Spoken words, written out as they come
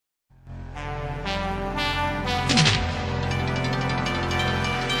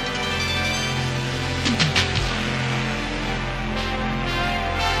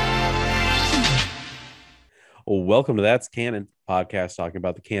Welcome to That's Canon podcast, talking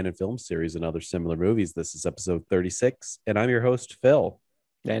about the Canon film series and other similar movies. This is episode 36, and I'm your host, Phil.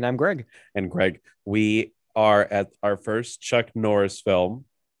 And I'm Greg. And Greg, we are at our first Chuck Norris film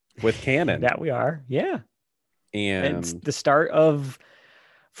with Canon. That we are, yeah. And it's And the start of,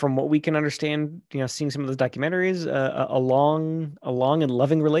 from what we can understand, seeing some of those documentaries, a long and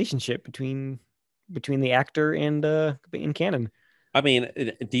loving relationship between the actor and in Canon. I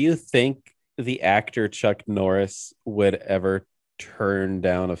mean, do you think the actor Chuck Norris would ever turn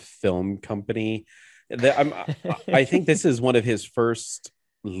down a film company? I think this is one of his first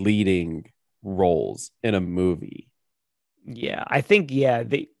leading roles in a movie. Yeah, I think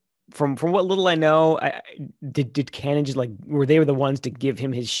from what little I know, did Canon just were they the ones to give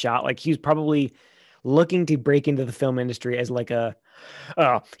him his shot? Like, he was probably looking to break into the film industry as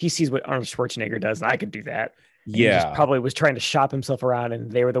he sees what Arnold Schwarzenegger does, and I could do that. And he just probably was trying to shop himself around,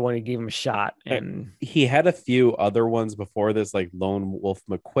 and they were the one who gave him a shot. And he had a few other ones before this, like Lone Wolf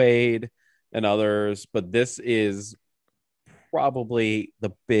McQuade and others, but this is probably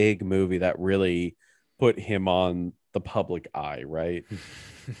the big movie that really put him on the public eye, right?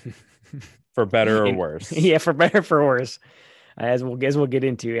 For better or worse. Yeah, for better or for worse. As we'll get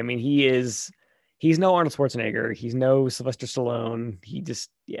into. I mean, he's no Arnold Schwarzenegger. He's no Sylvester Stallone. He just,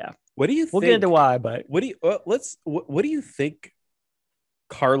 yeah. What do you think? We'll get into why, but what do you think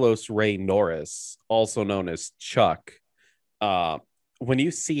Carlos Ray Norris, also known as Chuck, when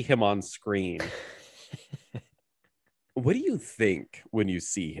you see him on screen, what do you think when you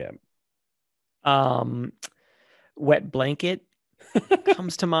see him? Wet Blanket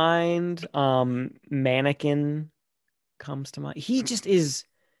comes to mind. Mannequin comes to mind. He's just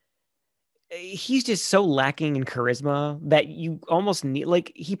so lacking in charisma that you almost need,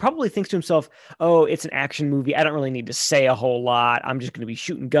 he probably thinks to himself, oh, it's an action movie. I don't really need to say a whole lot. I'm just going to be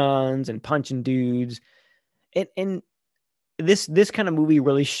shooting guns and punching dudes. And this kind of movie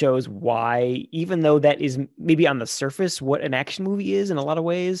really shows why, even though that is maybe on the surface what an action movie is in a lot of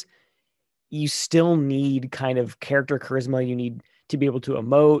ways, you still need kind of character charisma. You need to be able to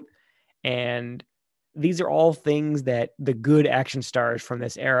emote. And these are all things that the good action stars from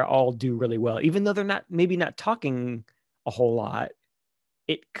this era all do really well. Even though they're maybe not talking a whole lot,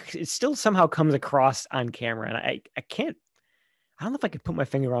 it still somehow comes across on camera. And I don't know if I could put my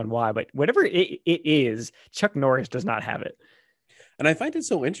finger on why, but whatever it is, Chuck Norris does not have it. And I find it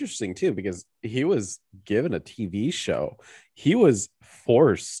so interesting too, because he was given a TV show. He was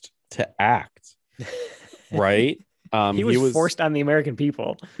forced to act, right? He was forced on the American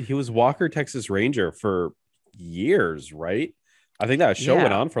people. He was Walker, Texas Ranger for years, right? I think that show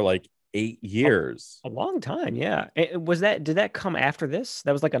went on for like 8 years. A long time, yeah. Did that come after this?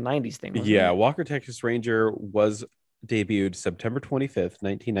 That was like a 90s thing, wasn't it? Walker, Texas Ranger was debuted September 25th,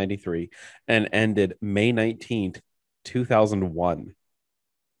 1993, and ended May 19th, 2001.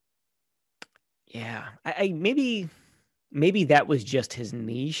 Yeah. I maybe that was just his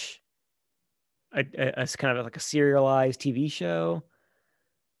niche. A kind of like a serialized TV show.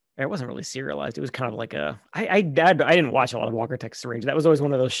 It wasn't really serialized. It was kind of like I didn't watch a lot of Walker, Texas Ranger. That was always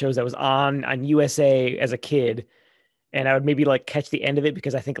one of those shows that was on USA as a kid, and I would maybe catch the end of it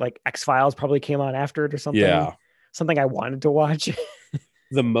because I think X-Files probably came on after it or something. Yeah, something I wanted to watch.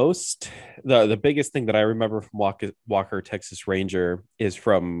 The biggest thing that I remember from Walker, Texas Ranger is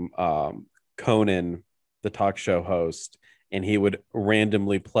from Conan, the talk show host, and he would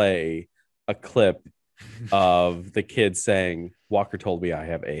randomly play a clip of the kid saying, "Walker told me I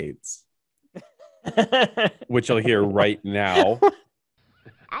have AIDS," which you'll hear right now.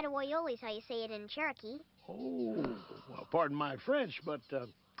 Attaboy is how you say it in Cherokee. Oh, well, pardon my French, but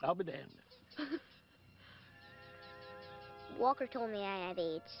I'll be damned. Walker told me I have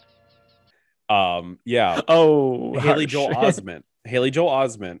AIDS. Yeah. Oh, Haley Joel Osment,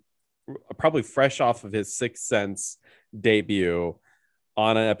 probably fresh off of his Sixth Sense debut,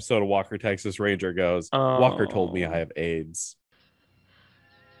 on an episode of Walker, Texas Ranger, goes, "Walker told me I have AIDS."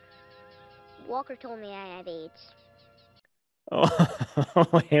 Walker told me I have AIDS.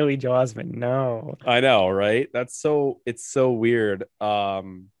 Oh, Haley Joel Osment, no. I know, right? It's so weird. I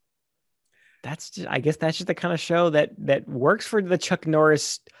guess that's just the kind of show that works for the Chuck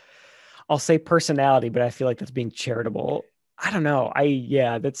Norris, I'll say, personality, but I feel like that's being charitable. I don't know.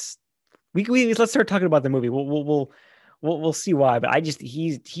 Let's start talking about the movie. We'll see why, but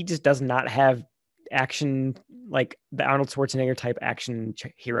he just does not have action like the Arnold Schwarzenegger type action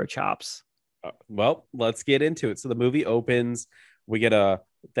hero chops. Well, let's get into it. So the movie opens, we get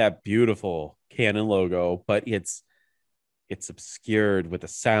that beautiful Canon logo, but it's obscured with the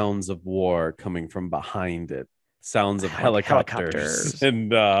sounds of war coming from behind it, sounds of helicopters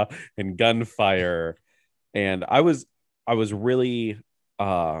and gunfire. And I was really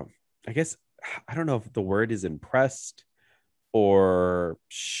I guess I don't know if the word is impressed or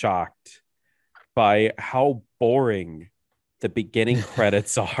shocked by how boring the beginning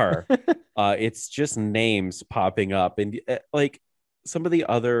credits are. It's just names popping up, and like some of the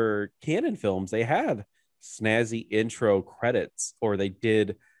other canon films, they had snazzy intro credits, or they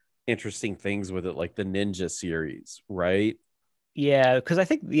did interesting things with it, like the Ninja series, right? Yeah, because I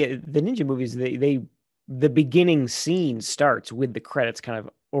think the ninja movies, they the beginning scene starts with the credits kind of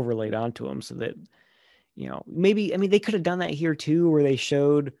overlaid onto them, so that maybe, I mean, they could have done that here too, where they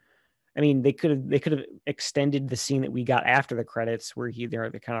showed. I mean, they could have extended the scene that we got after the credits, where they're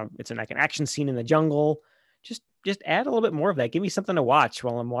the kind of, it's like an action scene in the jungle. Just add a little bit more of that. Give me something to watch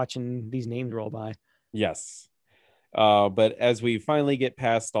while I'm watching these names roll by. Yes. But as we finally get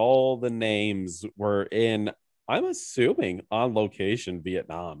past all the names, we're in, I'm assuming, on location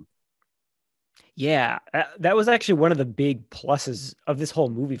Vietnam. Yeah, that was actually one of the big pluses of this whole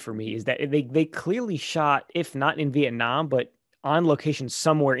movie for me, is that they clearly shot, if not in Vietnam, but on location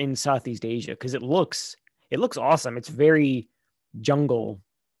somewhere in Southeast Asia, because it looks awesome. It's very jungle,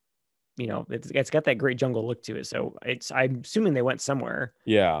 it's got that great jungle look to it. So I'm assuming they went somewhere.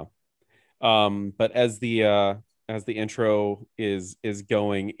 Yeah. But as the intro is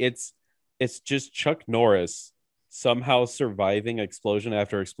going, it's just Chuck Norris somehow surviving explosion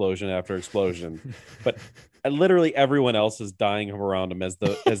after explosion after explosion, but literally everyone else is dying around him as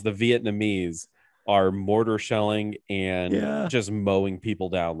the Vietnamese are mortar shelling and Yeah. just mowing people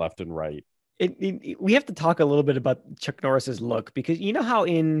down left and right. We have to talk a little bit about Chuck Norris's look, because you know how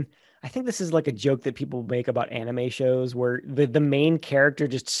I think this is like a joke that people make about anime shows, where the main character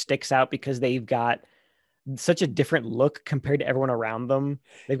just sticks out because they've got such a different look compared to everyone around them.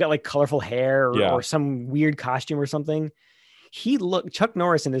 They've got like colorful hair, Yeah. or some weird costume or something. Chuck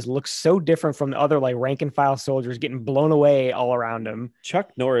Norris in this looks so different from the other like rank and file soldiers getting blown away all around him.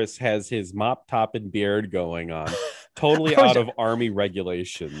 Chuck Norris has his mop top and beard going on, totally I was- out of army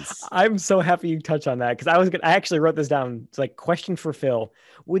regulations. I'm so happy you touch on that, because I actually wrote this down. It's like, question for Phil: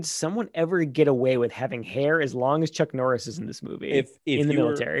 would someone ever get away with having hair as long as Chuck Norris is in this movie If in the you were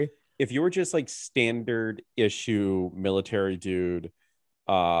military? if you were just like standard issue military dude,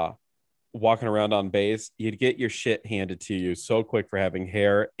 uh walking around on base, you'd get your shit handed to you so quick for having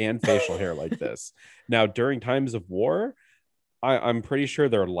hair and facial hair like this. Now, during times of war, I'm pretty sure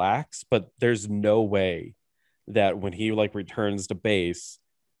they're lax, but there's no way that when he like returns to base,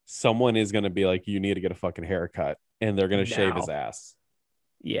 someone is going to be like, you need to get a fucking haircut, and they're going to shave his No. ass.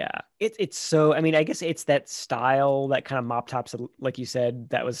 Yeah, it's so. I mean, I guess it's that style, that kind of mop tops, like you said,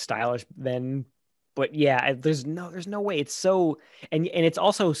 that was stylish then. But yeah, there's no way. It's so, and it's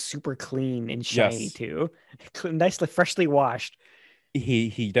also super clean and shiny Yes. too, nicely freshly washed.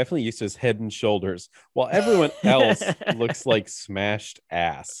 He definitely used his head and shoulders, while everyone else looks like smashed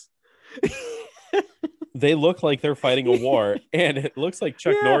ass. They look like they're fighting a war, and it looks like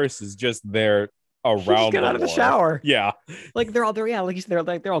Chuck Yeah. Norris is just there He just around got the out of the war. shower. Yeah. Like yeah, like you said,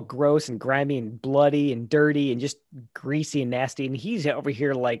 they're all gross and grimy and bloody and dirty and just greasy and nasty. And he's over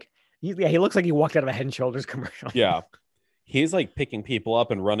here like, he looks like he walked out of a Head and Shoulders commercial. Yeah. He's like picking people up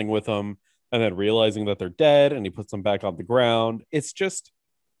and running with them, and then realizing that they're dead, and he puts them back on the ground. It's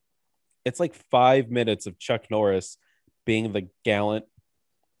like 5 minutes of Chuck Norris being the gallant,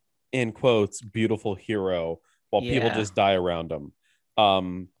 in quotes, beautiful hero, while people Yeah. just die around him.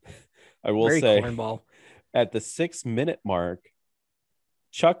 Um, I will Very say, cornball. at the 6 minute mark,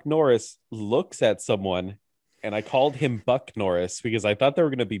 Chuck Norris looks at someone, and I called him Buck Norris because I thought they were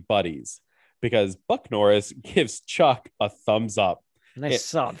going to be buddies, because Buck Norris gives Chuck a thumbs up, Nice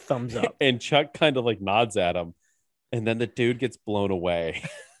solid thumbs up. and Chuck kind of like nods at him, and then the dude gets blown away.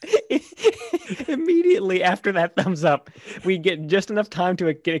 Immediately after that thumbs up, we get just enough time to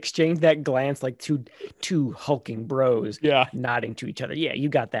exchange that glance, like two hulking bros Yeah. nodding to each other. Yeah, you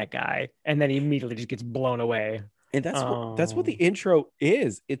got that guy. And then he immediately just gets blown away. And that's what the Oh. intro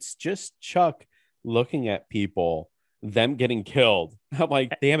is. It's just Chuck looking at people, them getting killed. I'm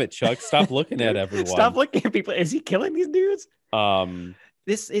like, damn it, Chuck, stop looking at everyone. Stop looking at people. Is he killing these dudes?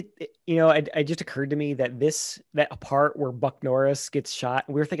 It just occurred to me that that part where Buck Norris gets shot,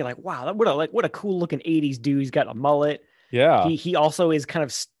 we were thinking like, wow, what a cool looking 80s dude. He's got a mullet. Yeah. He also is kind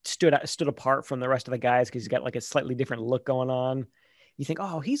of stood apart from the rest of the guys, because he's got like a slightly different look going on. You think,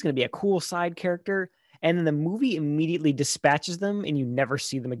 oh, he's going to be a cool side character, and then the movie immediately dispatches them, and you never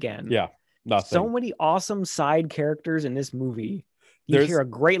see them again. Yeah. Nothing. So many awesome side characters in this movie. You There's- hear a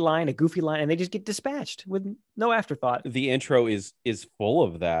great line, a goofy line, and they just get dispatched with no afterthought. The intro is full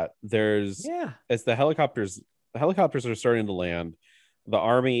of that. There's Yeah. as the helicopters are starting to land, the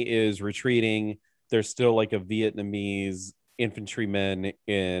army is retreating. there's still like a Vietnamese infantryman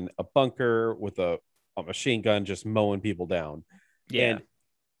in a bunker with a machine gun just mowing people down. Yeah. And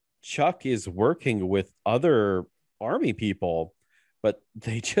Chuck is working with other army people, but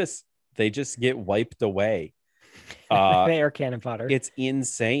they just get wiped away. They are cannon fodder. It's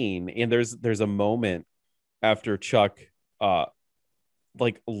insane. And there's a moment after Chuck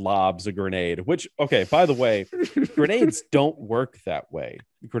like lobs a grenade, which, okay, by the way, grenades don't work that way.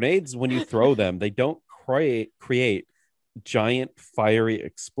 Grenades, when you throw them, they don't create giant fiery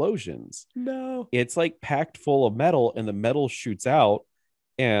explosions. No. It's like packed full of metal, and the metal shoots out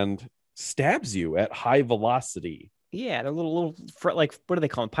and stabs you at high velocity. Yeah, they're little like, what do they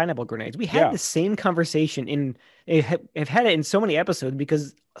call them? Pineapple grenades. We had the same conversation have had it in so many episodes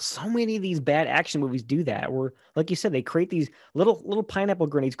because so many of these bad action movies do that. Where, like you said, they create these little pineapple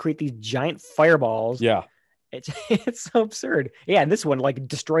grenades, create these giant fireballs. Yeah, it's so absurd. Yeah, and this one like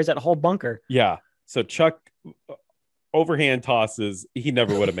destroys that whole bunker. Yeah. So Chuck overhand tosses. He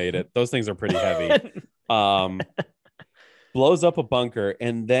never would have made it. Those things are pretty heavy. Blows up a bunker,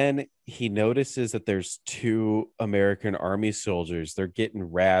 and then he notices that there's 2 American army soldiers. They're getting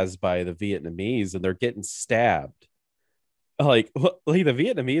razzed by the Vietnamese, and they're getting stabbed. Like the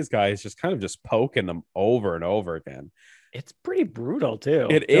Vietnamese guy is just kind of just poking them over and over again. It's pretty brutal too.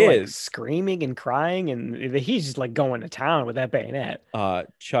 They're is like screaming and crying, and he's just like going to town with that bayonet.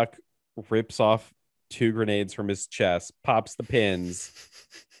 Chuck rips off 2 grenades from his chest, pops the pins,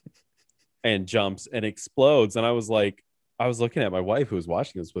 and jumps and explodes. And I was looking at my wife who was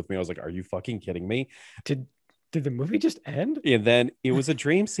watching this with me. I was like, are you fucking kidding me? Did the movie just end? And then it was a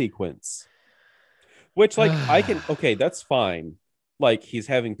dream sequence, which like okay, that's fine. Like he's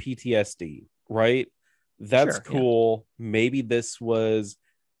having PTSD, right? That's sure, cool. Yeah. Maybe this was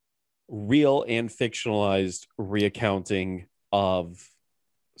real and fictionalized recounting of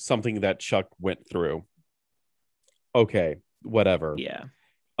something that Chuck went through. Okay, whatever. Yeah.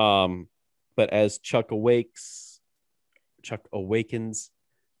 But as Chuck awakens,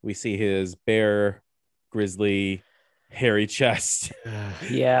 we see his bare, grizzly, hairy chest.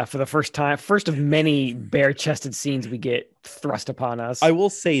 Yeah, for the first time, first of many bare-chested scenes we get thrust upon us. I will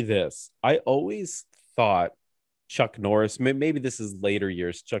say this. I always thought Chuck Norris, maybe this is later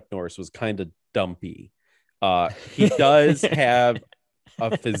years, Chuck Norris was kind of dumpy. He does have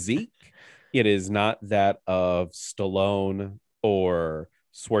a physique. It is not that of Stallone or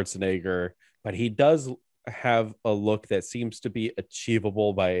Schwarzenegger, but he does have a look that seems to be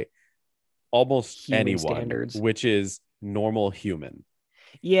achievable by almost human anyone standards, which is normal human.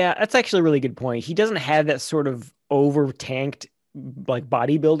 Yeah, that's actually a really good point. He doesn't have that sort of over tanked like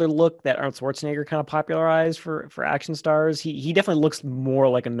bodybuilder look that Arnold Schwarzenegger kind of popularized for action stars. He definitely looks more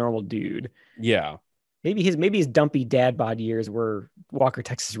like a normal dude. Yeah, maybe his dumpy dad bod years were Walker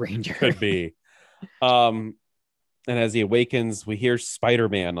Texas Ranger. Could be. And as he awakens, we hear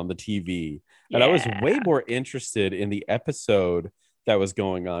Spider-Man on the TV. And I was way more interested in the episode that was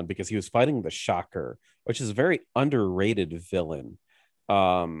going on because he was fighting the Shocker, which is a very underrated villain.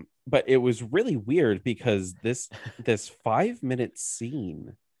 But it was really weird because this 5-minute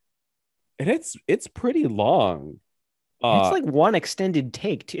scene, and it's pretty long. It's like one extended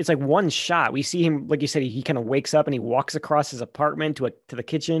take. It's like one shot. We see him, like you said, he kind of wakes up and he walks across his apartment to the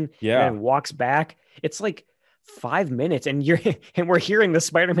kitchen. Yeah, and walks back. It's like 5 minutes, and we're hearing the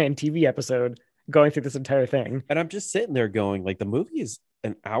Spider-Man TV episode going through this entire thing. And I'm just sitting there going, like, the movie is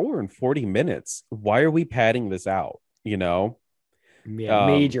an hour and 40 minutes. Why are we padding this out? You know? Yeah,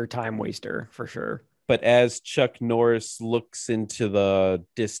 major time waster for sure. But as Chuck Norris looks into the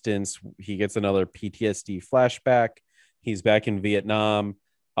distance, he gets another PTSD flashback. He's back in Vietnam,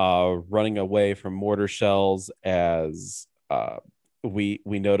 running away from mortar shells as we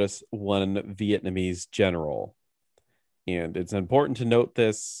notice one Vietnamese general. And it's important to note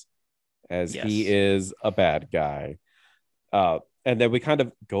this as he is a bad guy. And then we kind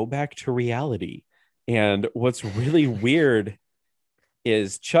of go back to reality. And what's really weird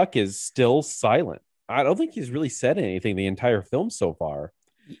is Chuck is still silent. I don't think he's really said anything the entire film so far.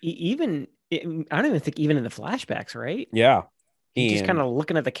 I don't even think even in the flashbacks, right? Yeah. He's just kind of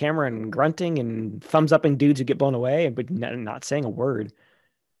looking at the camera and grunting and thumbs upping dudes who get blown away, but not saying a word.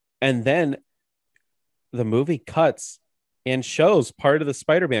 And then the movie cuts and shows part of the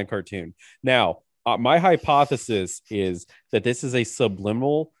Spider-Man cartoon. Now, my hypothesis is that this is a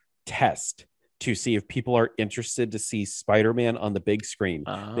subliminal test to see if people are interested to see Spider-Man on the big screen,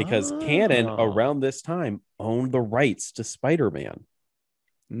 because Canon around this time owned the rights to Spider-Man.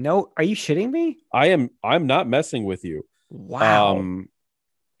 No, are you shitting me? I'm not messing with you. Wow.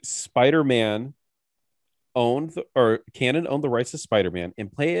 Spider-Man Canon owned the rights to Spider-Man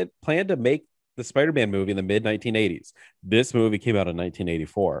and planned to make the Spider-Man movie in the mid 1980s. This movie came out in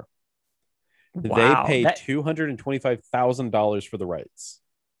 1984. They Wow. paid $225,000 for the rights.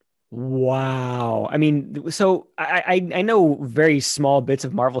 Wow. I mean, so I know very small bits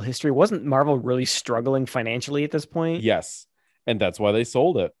of Marvel history. Wasn't Marvel really struggling financially at this point? Yes, and that's why they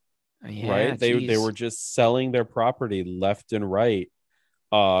sold it. Yeah, Right? They were geez. just selling their property left and right,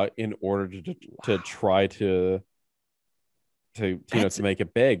 in order to Wow. try to That's to make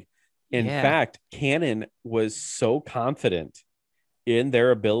it big. In yeah. fact, Canon was so confident in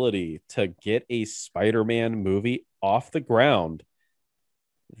their ability to get a Spider-Man movie off the ground,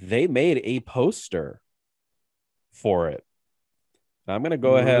 they made a poster for it. I'm going to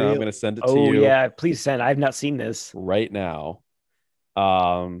go ahead and I'm going to Really? send it to Oh you yeah, please send. I've not seen this. right now.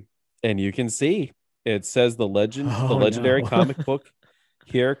 And you can see it says the Oh legendary no. comic book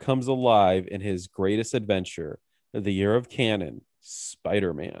here comes alive in his greatest adventure, the year of canon,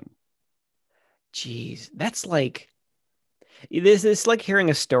 Spider-Man. Jeez. That's like this is like hearing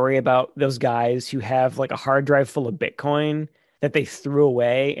a story about those guys who have like a hard drive full of Bitcoin that they threw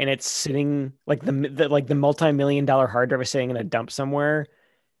away and it's sitting like the multi-million dollar hard drive is sitting in a dump somewhere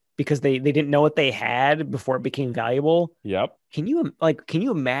because they didn't know what they had before it became valuable. Yep. Can you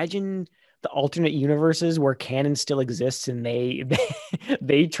imagine the alternate universes where canon still exists and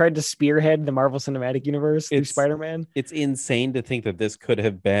they tried to spearhead the Marvel Cinematic Universe through It's Spider-Man? it's insane to think that this could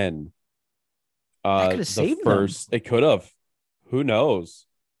have been That could have the saved them. first. It could have. Who knows?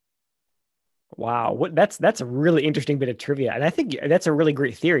 Wow, what that's a really interesting bit of trivia, and I think that's a really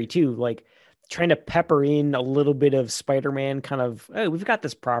great theory too. Like trying to pepper in a little bit of Spider-Man, kind of. Oh, we've got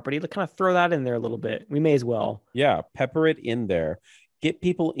this property. Let's kind of throw that in there a little bit. We may as well. Yeah, pepper it in there. Get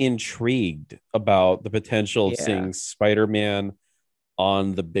people intrigued about the potential of Yeah, seeing Spider-Man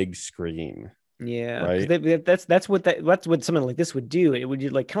on the big screen, yeah, because right? that's what something like this would do. It would do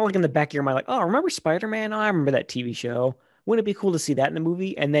like kind of like in the back of your mind, like, oh, remember Spider-Man? Oh, I remember that TV show. Wouldn't it be cool to see that in the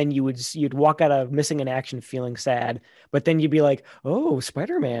movie? And then you'd walk out of missing in action feeling sad, but then you'd be like, oh,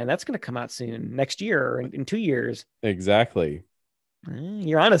 Spider-Man, that's gonna come out soon next year or in 2 years. Exactly.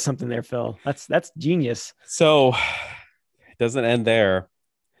 You're onto something there, Phil. That's genius. So it doesn't end there.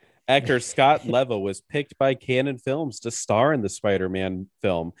 Actor Scott Leva was picked by Canon Films to star in the Spider-Man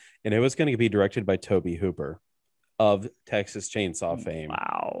film, and it was going to be directed by Toby Hooper of Texas Chainsaw fame.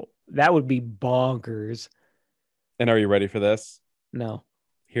 Wow, that would be bonkers. And are you ready for this? No,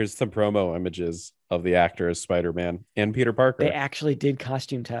 Here's some promo images of the actor as Spider-Man and Peter they Parker. actually did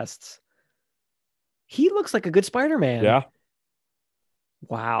costume tests. He looks like a good Spider-Man. Yeah.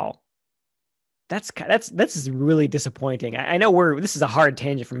 Wow. That's really disappointing. I know this is a hard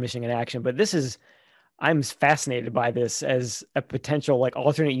tangent from Missing in Action, but I'm fascinated by this as a potential like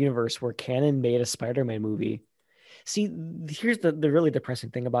alternate universe where Canon made a Spider-Man movie. See, here's the really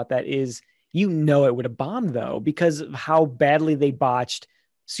depressing thing about that is it would have bombed though because of how badly they botched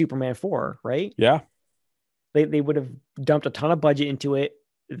Superman 4, right? Yeah. They would have dumped a ton of budget into it.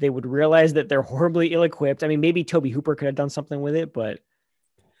 They would realize that they're horribly ill-equipped. I mean, maybe Toby Hooper could have done something with it, but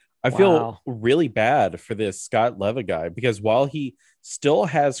I feel wow. really bad for this Scott Leva guy because while he still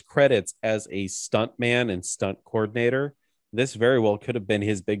has credits as a stuntman and stunt coordinator, this very well could have been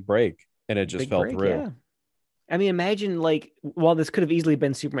his big break and it just Big fell break, through. yeah. I mean, imagine like while this could have easily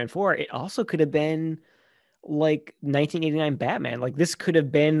been Superman 4, it also could have been like 1989 Batman. Like this could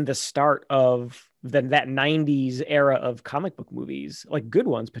have been the start of that 90s era of comic book movies, like good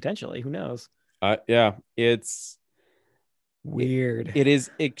ones potentially. Who knows? Yeah, it, Weird. it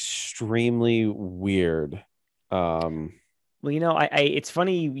is extremely weird. Um, Well, it's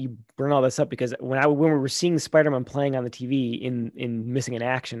funny you bring all this up because when we were seeing Spider-Man playing on the TV in Missing in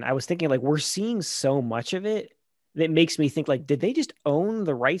Action, I was thinking like we're seeing so much of it that makes me think like, did they just own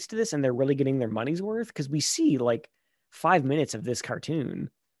the rights to this and they're really getting their money's worth? Because we see like 5 minutes of this cartoon, and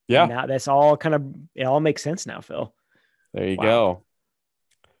yeah, now that's all it all makes sense now, Phil. there you Wow.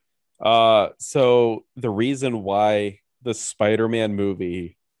 go. So the reason why the Spider-Man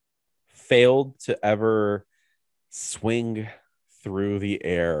movie failed to ever swing through the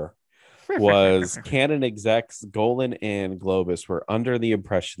air was canon execs Golan and Globus were under the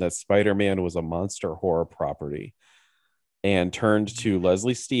impression that Spider-Man was a monster horror property and turned to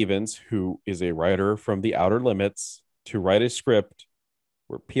Leslie Stevens, who is a writer from The Outer Limits, to write a script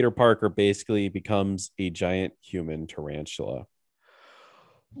where Peter Parker basically becomes a giant human tarantula.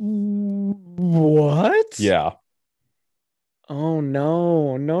 What? Yeah. Oh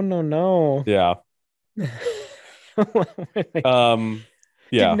no, no, no, no. Yeah. Did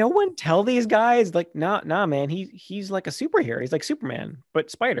Yeah, no one tell these guys like, nah, man, he's like a superhero. He's like Superman, but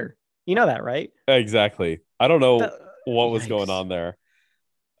spider. You know that, right? exactly. I don't know The, what was going yikes. on there.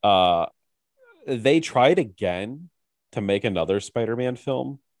 Uh they tried again to make another Spider-Man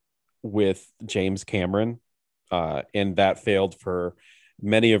film with James Cameron, and that failed for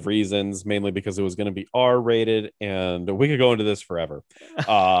many of reasons, mainly because it was going to be R-rated, and we could go into this forever.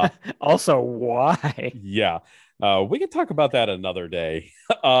 Also, why? Yeah, we could talk about that another day.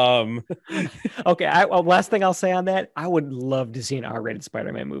 Okay, last thing I'll say on that, I would love to see an R-rated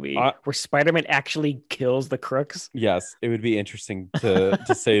Spider-Man movie where Spider-Man actually kills the crooks. Yes, it would be interesting to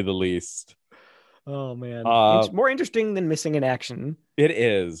say the least. Oh man, it's more interesting than missing in action. It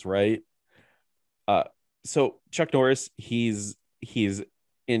is, right? So Chuck Norris, he's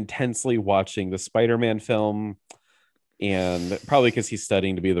intensely watching the Spider-Man film, and probably because he's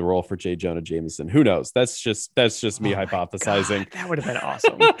studying to be the role for J. Jonah Jameson. Who knows? That's just me hypothesizing. God, that would have been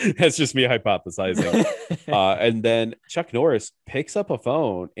awesome. That's just me hypothesizing. And then Chuck Norris picks up a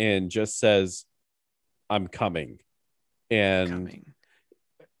phone and just says, "I'm coming," and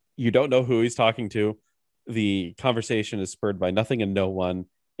you don't know who he's talking to. The conversation is spurred by nothing and no one.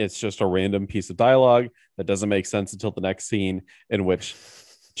 It's just a random piece of dialogue that doesn't make sense until the next scene, in which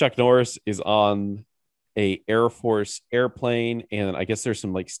Chuck Norris is on a Air Force airplane, and I guess there's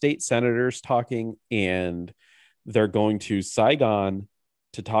some like state senators talking, and they're going to Saigon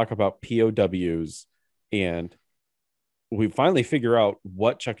to talk about POWs. And we finally figure out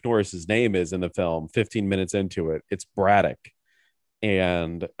what Chuck Norris's name is in the film 15 minutes into it. It's Braddock.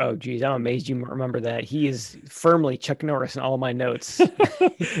 And oh geez, I'm amazed you remember that. He is firmly Chuck Norris in all of my notes.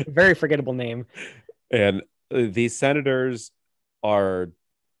 Very forgettable name. And these senators are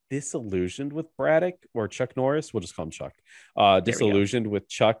disillusioned with Braddock, or Chuck Norris. We'll just call him Chuck. Disillusioned with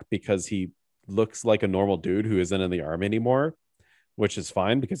Chuck because he looks like a normal dude who isn't in the army anymore, which is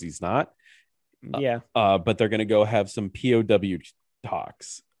fine because he's not. Yeah. But they're going to go have some POW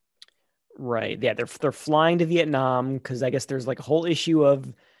talks. Right. Yeah, they're flying to Vietnam because I guess there's like a whole issue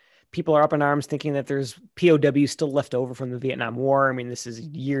of people are up in arms thinking that there's POWs still left over from the Vietnam War. I mean, this is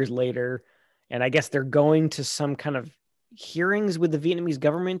years later. And I guess they're going to some kind of hearings with the Vietnamese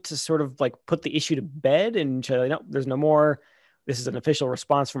government to sort of like put the issue to bed and say, no, there's no more. This is an official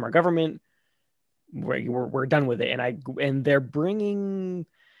response from our government. We're done with it. And they're bringing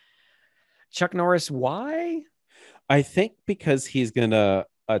Chuck Norris. Why? I think because he's going to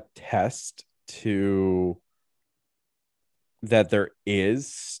attest to that there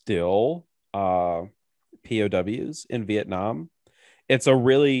is still POWs in Vietnam. It's a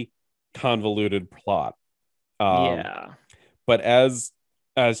really convoluted plot. Yeah. But as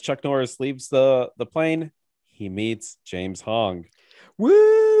Chuck Norris leaves the plane, he meets James Hong.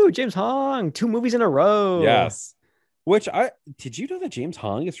 Woo! James Hong, 2 movies in a row. Yes. Which did you know that James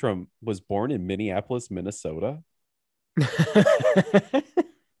Hong was born in Minneapolis, Minnesota?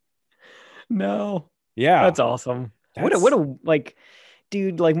 No. Yeah. That's awesome. What a like,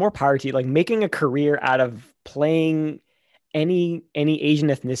 dude, like more power to you. Like making a career out of playing any Asian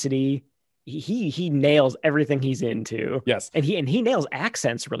ethnicity. He nails everything he's into. Yes. And he nails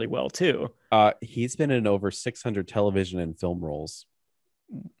accents really well too. He's been in over 600 television and film roles.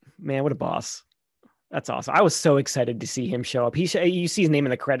 Man, what a boss. That's awesome. I was so excited to see him show up. You see his name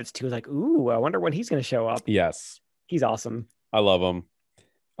in the credits too. Like, ooh, I wonder when he's going to show up. Yes. He's awesome. I love him.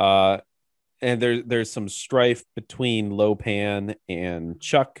 And there's some strife between Lopan and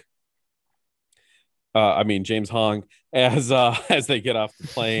Chuck. James Hong, as they get off the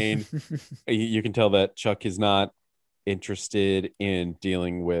plane. You can tell that Chuck is not interested in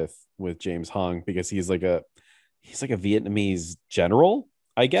dealing with James Hong because he's like a Vietnamese general,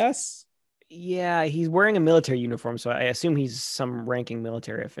 I guess. Yeah, he's wearing a military uniform, so I assume he's some ranking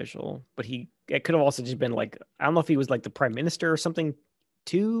military official. But it could have also just been like, I don't know if he was like the prime minister or something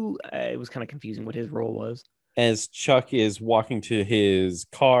too. It was kind of confusing what his role was. As Chuck is walking to his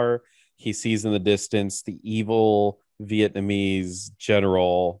car, he sees in the distance the evil Vietnamese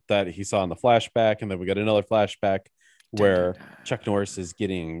general that he saw in the flashback, and then we got another flashback where Chuck Norris is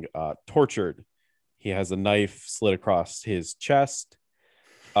getting tortured. He has a knife slit across his chest.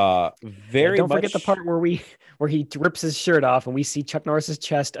 Don't forget the part where he rips his shirt off and we see Chuck Norris's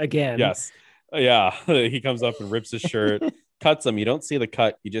chest again. Yes. Yeah. He comes up and rips his shirt, cuts him. You don't see the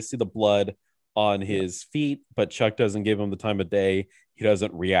cut. You just see the blood on his feet, but Chuck doesn't give him the time of day. He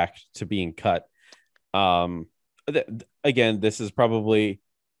doesn't react to being cut. Again, this has probably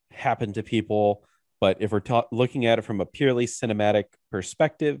happened to people, but if we're looking at it from a purely cinematic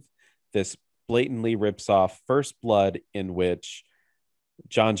perspective, this blatantly rips off First Blood, in which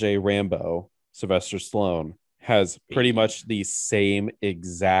John J. Rambo, Sylvester Stallone, has pretty much the same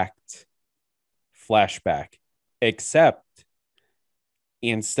exact flashback, except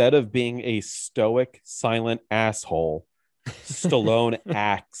instead of being a stoic, silent asshole, Stallone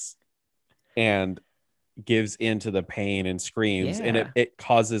acts and gives into the pain and screams, and Yeah. it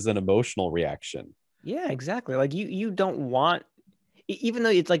causes an emotional reaction. Yeah, exactly. Like you don't want, even though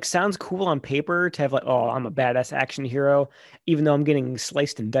it's like sounds cool on paper to have like, oh, I'm a badass action hero, even though I'm getting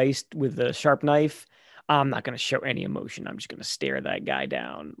sliced and diced with a sharp knife, I'm not going to show any emotion. I'm just going to stare that guy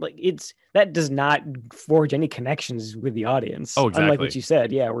down. Like that does not forge any connections with the audience. Oh, Unlike what exactly. you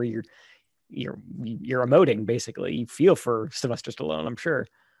said, yeah, where you're emoting basically. You feel for Sylvester Stallone, I'm sure.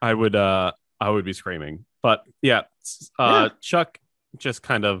 I would be screaming. But yeah, Yeah. Chuck just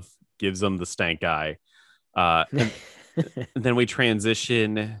kind of gives him the stank eye. And then we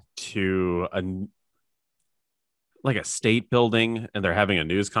transition to like a state building, and they're having a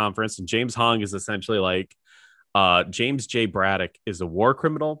news conference, and James Hong is essentially like, James J. Braddock is a war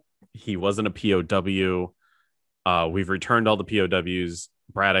criminal. He wasn't a POW. We've returned all the POWs.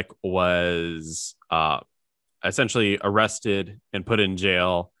 Braddock was essentially arrested and put in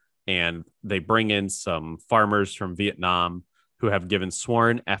jail, and they bring in some farmers from Vietnam who have given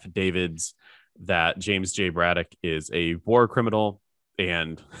sworn affidavits that James J. Braddock is a war criminal,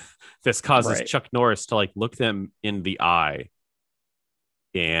 and this causes Right. Chuck Norris to like look them in the eye,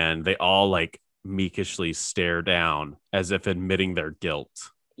 and they all like meekishly stare down as if admitting their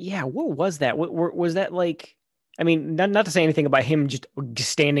guilt. Yeah, what was that? What was that like? I mean, not to say anything about him just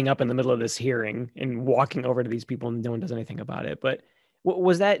standing up in the middle of this hearing and walking over to these people and no one does anything about it. But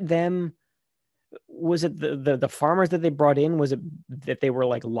was that them? Was it the farmers that they brought in? Was it that they were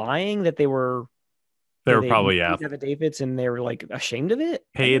like lying, that They were they probably, made yeah, these affidavits and they were like ashamed of it,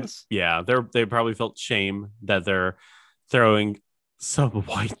 I paid. guess? Yeah, they probably felt shame that they're throwing some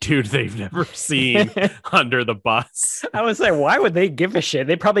white dude they've never seen under the bus. I was like, why would they give a shit?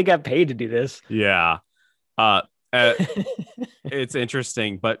 They probably got paid to do this. Yeah. Uh, uh it's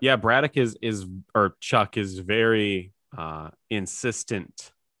interesting, but yeah, Braddock is or Chuck is very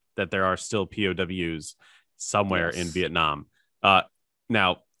insistent that there are still POWs somewhere in Yes. Vietnam.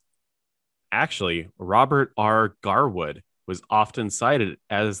 Now, actually, Robert R. Garwood was often cited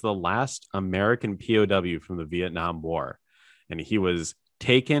as the last American POW from the Vietnam War, and he was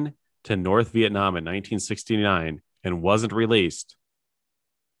taken to North Vietnam in 1969 and wasn't released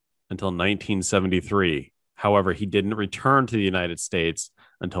until 1973. However, he didn't return to the United States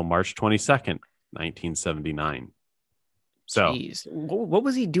until March 22nd, 1979. So, Jeez, what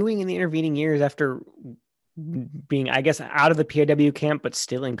was he doing in the intervening years after being, I guess, out of the POW camp, but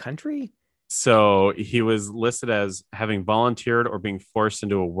still in country? so he was listed as having volunteered or being forced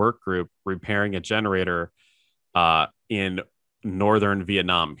into a work group repairing a generator in northern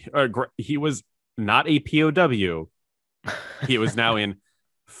Vietnam. He was not a POW. He was now in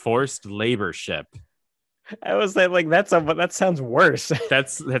forced labor ship. I was like, that sounds worse.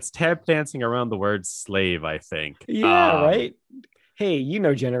 That's tap dancing around the word slave, I think. Yeah, right. Hey,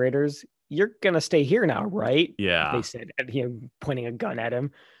 generators, you're gonna stay here now, right? Yeah, They said, pointing a gun at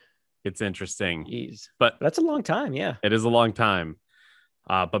him. it's interesting, Jeez, but that's a long time, yeah. it is a long time.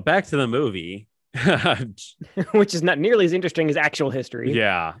 But back to the movie. Which is not nearly as interesting as actual history.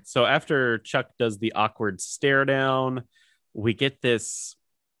 Yeah. So after Chuck does the awkward stare down, we get this.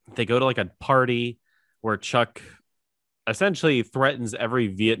 They go to like a party where Chuck essentially threatens every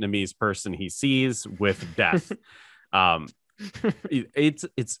Vietnamese person he sees with death. um,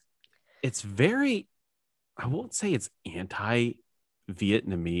 it's very. I won't say it's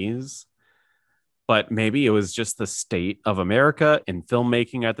anti-Vietnamese, but maybe it was just the state of America and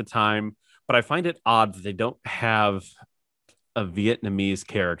filmmaking at the time. But I find it odd that they don't have a Vietnamese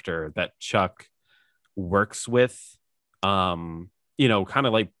character that Chuck works with, kind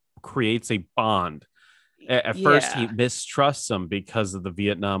of like creates a bond. At first, he mistrusts them because of the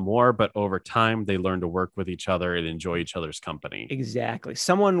Vietnam War, but over time, they learn to work with each other and enjoy each other's company. Exactly.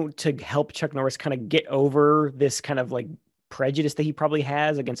 Someone to help Chuck Norris kind of get over this kind of like prejudice that he probably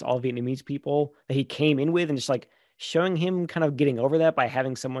has against all Vietnamese people that he came in with, and just like showing him kind of getting over that by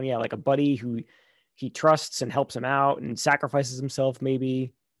having someone, like a buddy who he trusts and helps him out and sacrifices himself.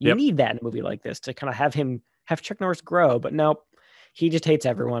 Maybe you need that in a movie like this to kind of have Chuck Norris grow, but nope, he just hates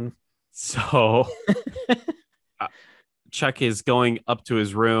everyone. So Chuck is going up to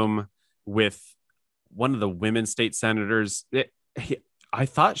his room with one of the women state senators. I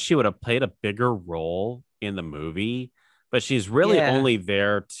thought she would have played a bigger role in the movie, but she's really only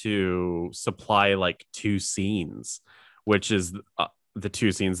there to supply like two scenes, which is the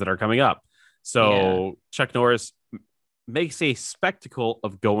two scenes that are coming up. So Chuck Norris makes a spectacle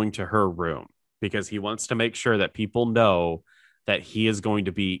of going to her room because he wants to make sure that people know that he is going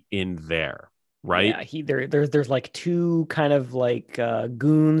to be in there, right? Yeah, there's like two kind of like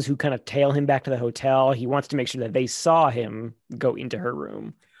goons who kind of tail him back to the hotel. He wants to make sure that they saw him go into her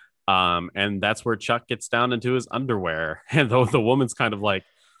room. And that's where Chuck gets down into his underwear. And the woman's kind of like,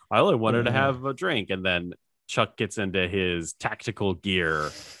 I only wanted to have a drink. And then Chuck gets into his tactical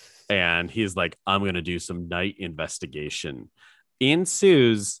gear and he's like, I'm going to do some night investigation.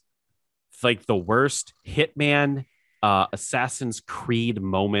 Ensues like the worst Hitman Assassin's Creed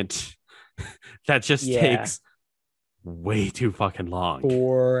moment that just takes way too fucking long.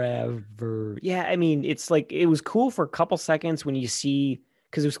 Forever. Yeah, I mean, it's like it was cool for a couple seconds when you see,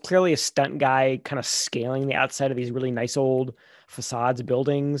 because it was clearly a stunt guy kind of scaling the outside of these really nice old facades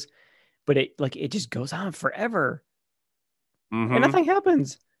buildings, but it just goes on forever. And nothing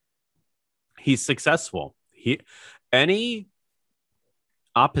happens. He's successful. Any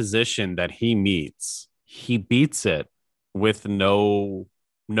opposition that he meets, he beats it with no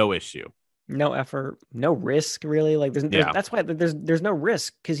issue. No effort, no risk, really. Like that's why there's no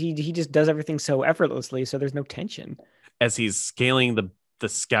risk, because he just does everything so effortlessly, so there's no tension. As he's scaling the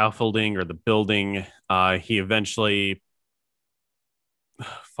scaffolding or the building, he eventually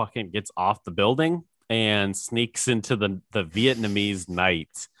fucking gets off the building and sneaks into the Vietnamese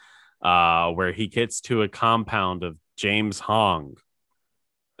night, where he gets to a compound of James Hong,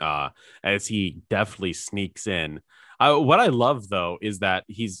 as he definitely sneaks in. What I love, though, is that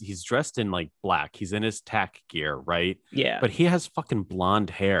he's dressed in like black. He's in his tack gear, right? Yeah. But he has fucking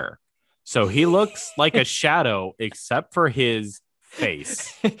blonde hair. So he looks like a shadow, except for his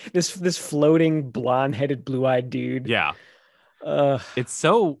face. this floating blonde-headed, blue-eyed dude. Yeah. It's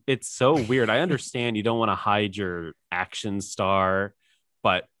so weird. I understand you don't want to hide your action star,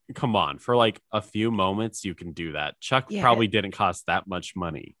 but come on, for like a few moments you can do that. Chuck probably didn't cost that much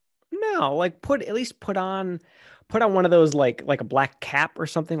money. No, like put on one of those like a black cap or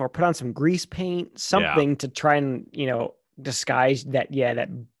something, or put on some grease paint, something to try and, disguise that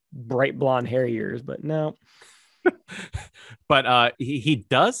bright blonde hair of yours, but no. But he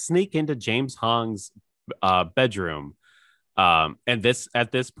does sneak into James Hong's bedroom. And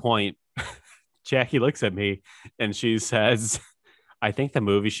at this point, Jackie looks at me and she says, I think the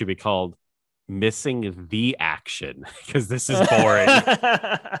movie should be called Missing the Action, because this is boring.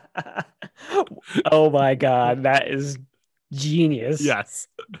 Oh my God, that is genius. Yes.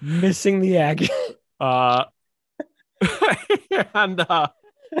 Missing the action. And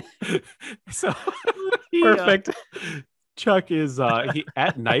so perfect. Chuck is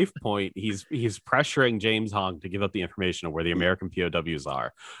at knife point. He's pressuring James Hong to give up the information of where the American POWs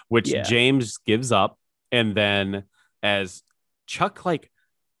are, which James gives up. And then as Chuck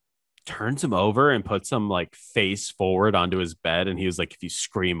turns him over and puts him face forward onto his bed, and he was like, if you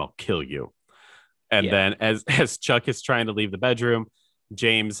scream, I'll kill you. And then as Chuck is trying to leave the bedroom,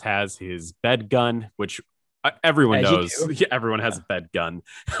 James has his bed gun, which everyone knows. Yeah, everyone has a bed gun.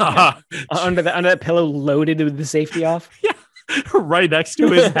 Under that pillow, loaded with the safety off. Yeah, right next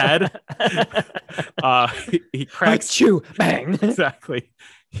to his head. He cracks. Chew, bang. Exactly.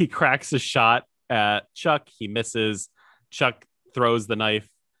 He cracks a shot at Chuck. He misses. Chuck throws the knife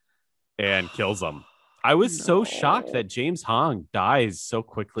and kills him. I was so shocked that James Hong dies so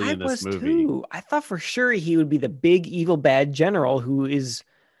quickly in this movie. Too. I thought for sure he would be the big evil bad general who is,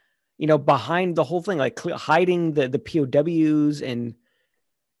 behind the whole thing, hiding the POWs, and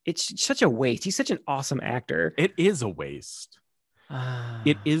it's such a waste. He's such an awesome actor. It is a waste.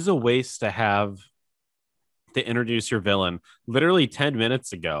 It is a waste to introduce your villain literally 10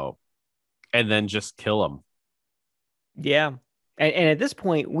 minutes ago and then just kill him. Yeah. And at this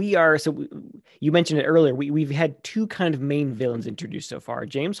point, you mentioned it earlier, we've had two kind of main villains introduced so far.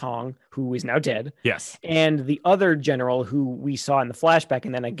 James Hong, who is now dead. Yes. And the other general who we saw in the flashback,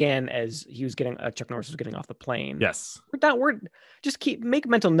 and then again as he was getting, Chuck Norris was getting off the plane. Yes. Make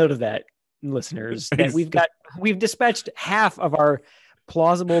mental note of that, listeners, that we've dispatched half of our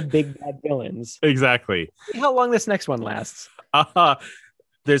plausible big bad villains. Exactly. See how long this next one lasts.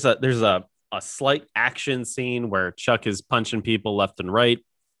 There's a slight action scene where Chuck is punching people left and right,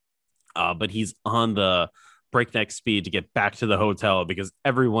 but he's on the breakneck speed to get back to the hotel because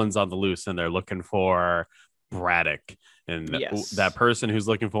everyone's on the loose and they're looking for Braddock. And that person who's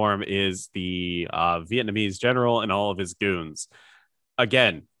looking for him is the Vietnamese general and all of his goons.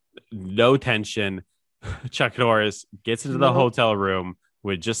 Again, no tension. Chuck Norris gets into the hotel room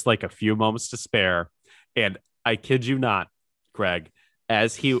with just a few moments to spare. And I kid you not, Greg,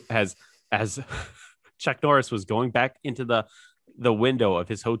 as Chuck Norris was going back into the window of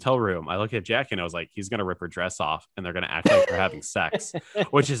his hotel room, I looked at Jack and I was like, he's going to rip her dress off and they're going to act like they're having sex,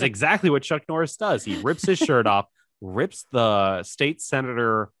 which is exactly what Chuck Norris does. He rips his shirt off, rips the state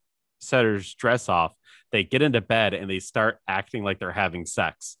senator's dress off. They get into bed and they start acting like they're having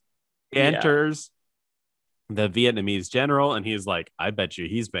sex. Enters the Vietnamese general, and he's like, I bet you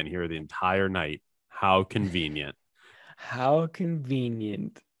he's been here the entire night. How convenient. How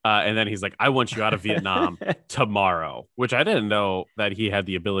convenient. And then he's like, I want you out of Vietnam tomorrow, which I didn't know that he had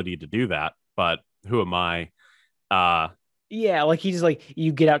the ability to do that, but who am I? Yeah, like he's like,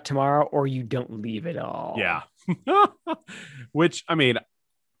 you get out tomorrow or you don't leave at all. Yeah. Which, I mean,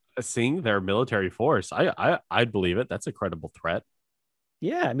 seeing their military force, I'd believe it. That's a credible threat.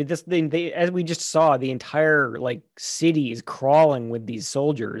 Yeah, I mean, this thing, they, as we just saw, the entire like city is crawling with these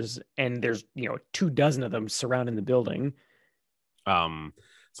soldiers, and there's 24 of them surrounding the building. So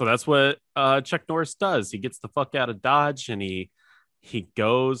that's what Chuck Norris does. He gets the fuck out of Dodge, and he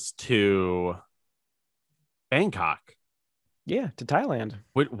goes to Bangkok. Yeah, to Thailand.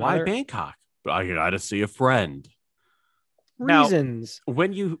 Why Bangkok? I gotta see a friend. Reasons. Now,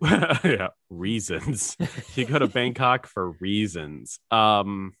 when you reasons, you go to Bangkok for reasons.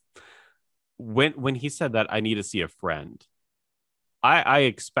 When he said that, I need to see a friend, I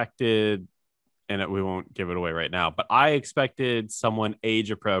expected, and we won't give it away right now, but I expected someone age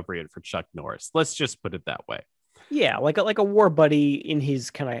appropriate for Chuck Norris. Let's just put it that way. Yeah, like a war buddy in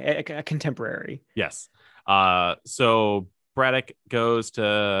his kind of a contemporary. Yes. So Braddock goes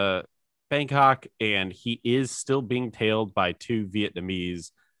to Bangkok, and he is still being tailed by 2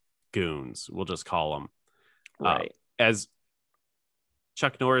 Vietnamese goons. We'll just call them. Right. As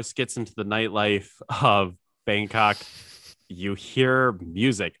Chuck Norris gets into the nightlife of Bangkok, you hear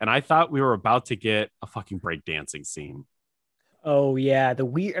music, and I thought we were about to get a fucking breakdancing scene. Oh yeah, the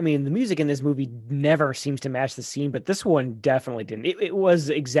music in this movie never seems to match the scene, but this one definitely didn't. It was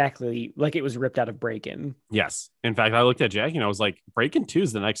exactly like it was ripped out of Breakin'. Yes. In fact, I looked at Jackie and I was like, Breakin' 2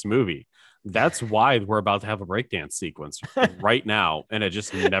 is the next movie. That's why we're about to have a breakdance sequence right now, and it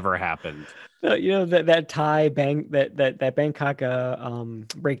just never happened. That Thai that Bangkok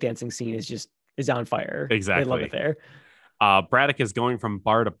breakdancing scene is on fire. Exactly. They love it there. Braddock is going from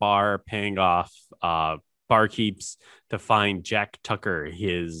bar to bar, paying off barkeeps to find Jack Tucker,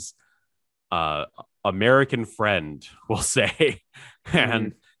 his American friend, we'll say.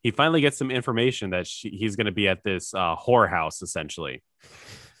 And he finally gets some information that he's going to be at this whorehouse, essentially.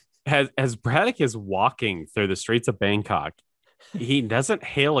 As Braddock is walking through the streets of Bangkok, he doesn't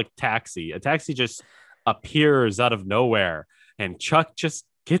hail a taxi. A taxi just appears out of nowhere, and Chuck just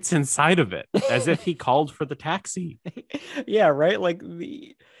gets inside of it as if he called for the taxi. Yeah, right. Like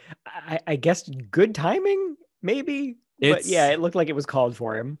I guess good timing, maybe. But yeah, it looked like it was called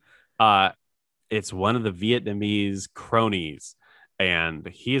for him. It's one of the Vietnamese cronies, and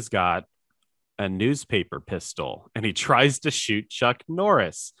he's got a newspaper pistol, and he tries to shoot Chuck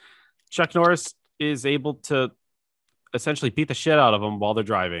Norris. Chuck Norris is able to essentially beat the shit out of him while they're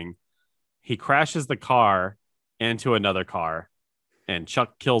driving. He crashes the car into another car, and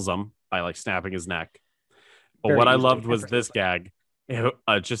Chuck kills him by like snapping his neck. But Very what I easily, loved was this gag.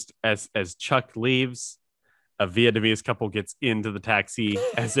 Just as Chuck leaves, a Vietnamese couple gets into the taxi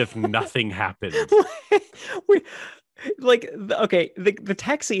as if nothing happened. The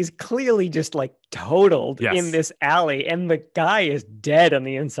taxi is clearly just like totaled in this alley, and the guy is dead on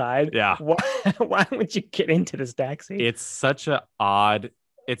the inside. Yeah. Why would you get into this taxi? It's such an odd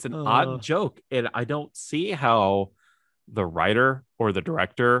joke, and I don't see how the writer or the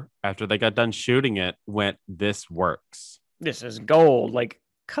director, after they got done shooting it, went, this works. This is gold. Like,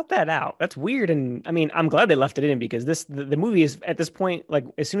 cut that out. That's weird. And I mean, I'm glad they left it in, because the movie is at this point, like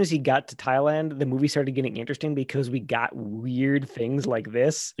as soon as he got to Thailand, the movie started getting interesting because we got weird things like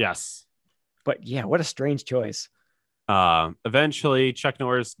this. Yes. But yeah, what a strange choice. Eventually Chuck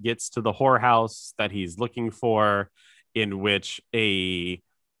Norris gets to the whorehouse that he's looking for, in which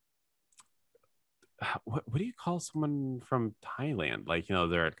what do you call someone from Thailand? Like,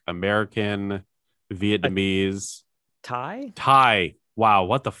 they're American, Vietnamese. Thai. Wow,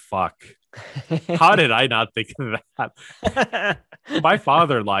 what the fuck? How did I not think of that? My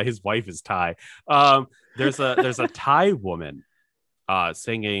father-in-law, his wife is Thai. There's a Thai woman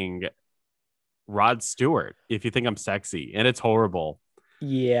singing Rod Stewart, If You Think I'm Sexy, and it's horrible.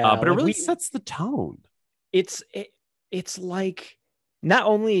 Yeah, but it really sets the tone. It's like, not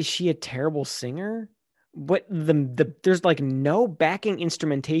only is she a terrible singer, but there's like no backing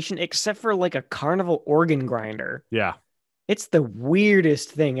instrumentation except for like a carnival organ grinder. Yeah. It's the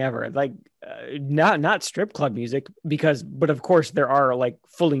weirdest thing ever. Like not strip club music, but of course there are like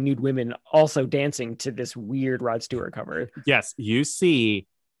fully nude women also dancing to this weird Rod Stewart cover. Yes, you see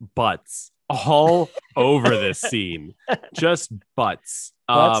butts all over this scene. Just butts.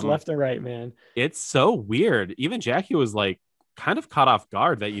 Butts left and right, man. It's so weird. Even Jackie was like kind of caught off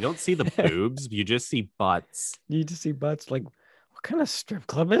guard that you don't see the boobs, you just see butts. You just see butts. Like, what kind of strip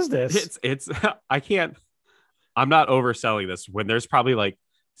club is this? It's I can't I'm not overselling this when there's probably like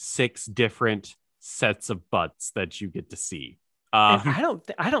 6 different sets of butts that you get to see. And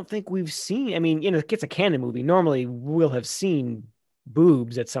I don't think we've seen. I mean, it's a canon movie. Normally, we'll have seen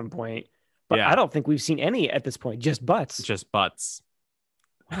boobs at some point, but I don't think we've seen any at this point. Just butts. Just butts.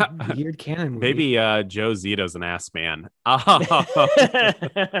 Weird canon movie. Maybe Joe Zito's an ass man.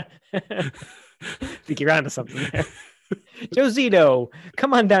 I think you're onto something there. Joe Zito,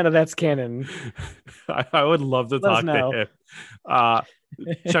 come on down to That's Canon. I would love to talk to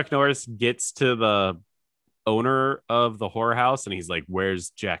him. Chuck Norris gets to the owner of the whorehouse and he's like, "Where's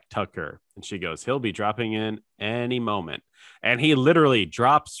Jack Tucker?" And she goes, "He'll be dropping in any moment." And he literally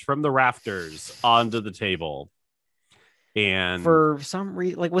drops from the rafters onto the table. And for some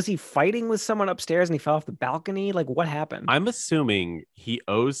reason, like, was he fighting with someone upstairs and he fell off the balcony? Like, what happened? I'm assuming he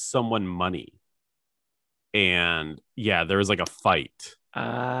owes someone money. And yeah, there was like a fight.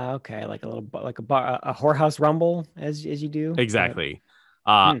 Okay, like a whorehouse rumble, as you do. Exactly.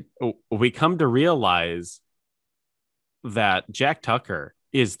 We come to realize that Jack Tucker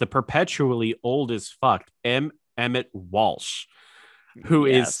is the perpetually old as fuck Emmett Walsh, who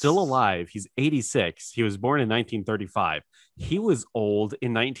is still alive. He's 86. He was born in 1935. He was old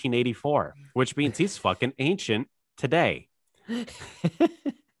in 1984, which means he's fucking ancient today.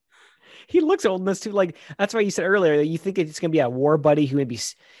 He looks old in this too. Like, that's why you said earlier that you think it's going to be a war buddy who maybe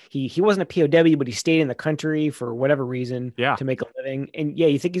he wasn't a POW, but he stayed in the country for whatever reason to make a living. And yeah,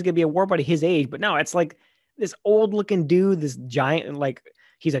 you think he's going to be a war buddy his age, but no, it's like this old looking dude, this giant, like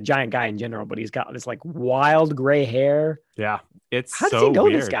he's a giant guy in general, but he's got this like wild gray hair. Yeah. It's how does he know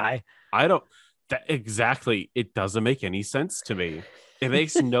this guy? I don't exactly. It doesn't make any sense to me. It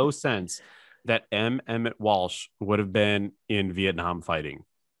makes no sense that Emmett Walsh would have been in Vietnam fighting.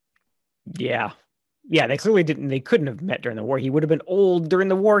 Yeah. They clearly didn't. They couldn't have met during the war. He would have been old during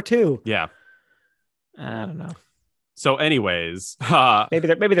the war too. Yeah. I don't know. So anyways, maybe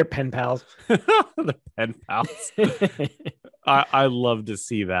they're pen pals. The pen pals. I love to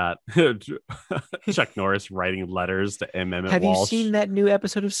see that. Chuck Norris writing letters to Emmett Walsh. Have you seen that new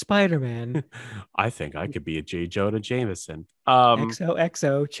episode of Spider-Man? I think I could be a J. Jonah Jameson.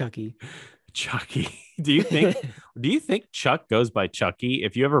 XOXO Chucky. Do you think Chuck goes by Chucky?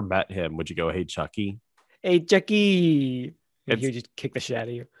 If you ever met him, would you go, "Hey Chucky"? Hey Chucky. He would just kick the shit out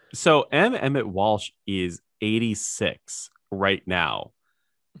of you. So Emmett Walsh is 86 right now.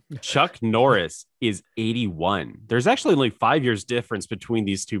 Chuck Norris is 81. There's actually only 5 years difference between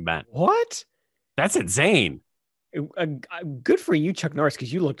these two men. What? That's insane. Good for you, Chuck Norris,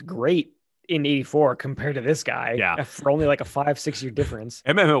 because you looked great in 84 compared to this guy. Yeah. For only like a 5-6 year difference.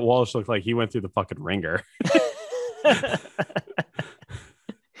 Emmett Walsh looked like he went through the fucking ringer.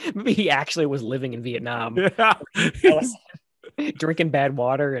 Maybe he actually was living in Vietnam. Yeah. Drinking bad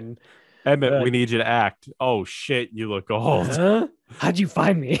water and Emmett, we need you to act. Oh shit, you look old. Huh? How'd you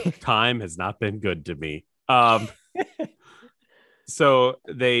find me? Time has not been good to me. So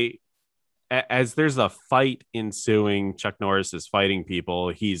as there's a fight ensuing, Chuck Norris is fighting people.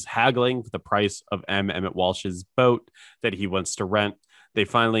 He's haggling for the price of Emmett Walsh's boat that he wants to rent. They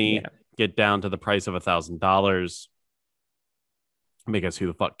finally get down to the price of $1,000. I guess who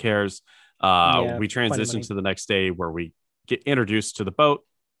the fuck cares? We transition to the next day where we get introduced to the boat.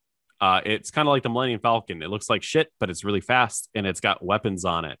 It's kind of like the Millennium Falcon. It looks like shit, but it's really fast and it's got weapons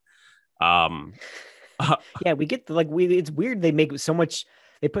on it. We get it's weird. They put so much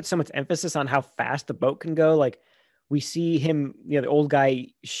emphasis on how fast the boat can go. Like, we see him, the old guy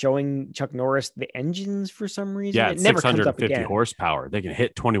showing Chuck Norris the engines for some reason. Yeah, it's 650 horsepower. They can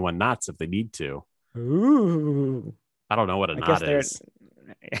hit 21 knots if they need to. Ooh. I don't know what a knot is.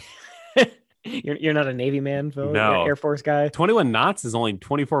 You're not a Navy man, Phil? No. You're Air Force guy? 21 knots is only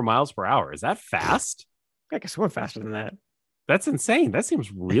 24 miles per hour. Is that fast? I can swim faster than that. That's insane. That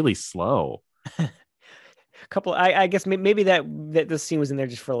seems really slow. I guess maybe that this scene was in there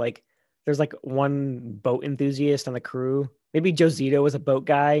just for like, there's like one boat enthusiast on the crew. Maybe Joe Zito was a boat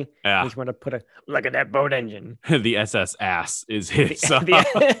guy. Yeah. He just wanted to put look at that boat engine. The SS ass is his.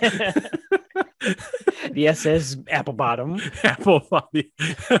 The SS apple bottom. Apple bottom.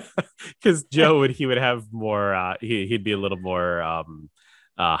 Because he would have more, he'd be a little more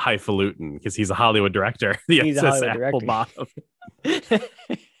highfalutin because he's a Hollywood director. He's SS apple bottom.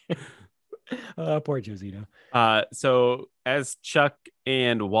 Poor Joe Zito. So as Chuck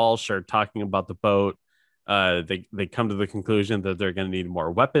and Walsh are talking about the boat, they come to the conclusion that they're going to need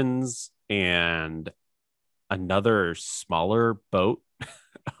more weapons and another smaller boat.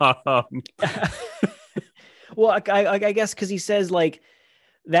 Well, I guess because he says like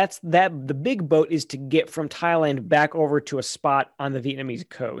the big boat is to get from Thailand back over to a spot on the Vietnamese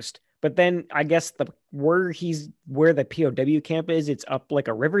coast. But then I guess where the POW camp is, it's up like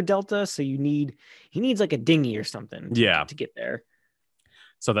a river delta. So he needs like a dinghy or something to get there.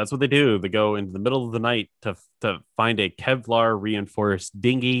 So that's what they do. They go into the middle of the night to find a Kevlar reinforced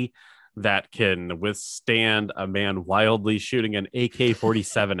dinghy that can withstand a man wildly shooting an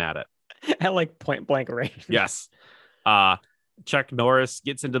AK-47 at it. At like point blank range. Yes. Chuck Norris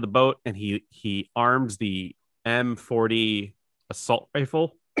gets into the boat and he arms the M40 assault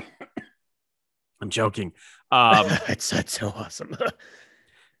rifle. I'm joking. That's so awesome.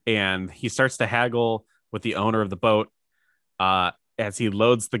 And he starts to haggle with the owner of the boat. As he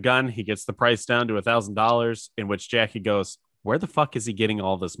loads the gun, he gets the price down to $1,000, in which Jackie goes, where the fuck is he getting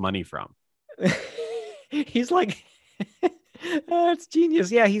all this money from? He's like, it's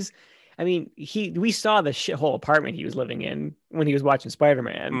genius. Yeah, we saw the shithole apartment he was living in when he was watching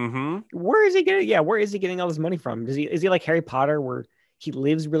Spider-Man. Mm-hmm. Where is he getting all this money from? Is he like Harry Potter where he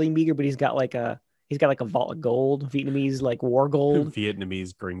lives really meager, but he's got like a vault of gold, Vietnamese like war gold,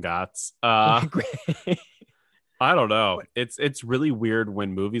 Vietnamese gringotts. I don't know. It's really weird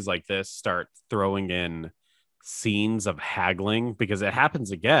when movies like this start throwing in scenes of haggling, because it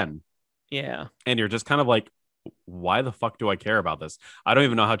happens again. Yeah. And you're just kind of like, why the fuck do I care about this? I don't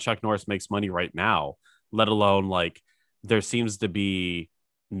even know how Chuck Norris makes money right now, let alone like there seems to be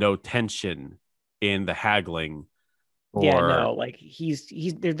no tension in the haggling. Like he's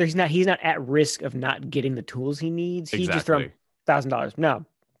not at risk of not getting the tools he needs. He just throw $1,000. No,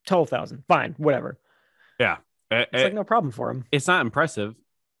 $12,000. Fine, whatever. Yeah. It's like no problem for him. It's not impressive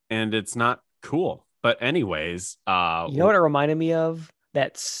and it's not cool. But anyways, you know what it reminded me of?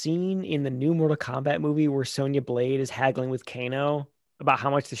 That scene in the new Mortal Kombat movie where Sonya Blade is haggling with Kano about how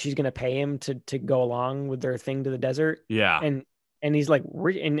much she's going to pay him to go along with their thing to the desert. Yeah. And he's like,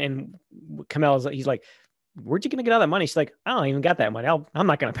 and Kamel's he's like, where'd you going to get all that money? She's like, I don't even got that money. I'm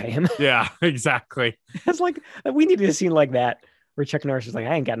not going to pay him. Yeah, exactly. It's like, we needed a scene like that where Chuck Norris is like,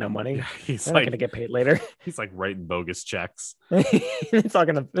 I ain't got no money. Yeah, he's not going to get paid later. He's like writing bogus checks.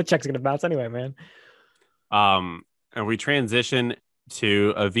 The check's going to bounce anyway, man. And we transition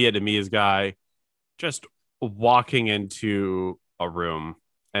to a Vietnamese guy just walking into a room,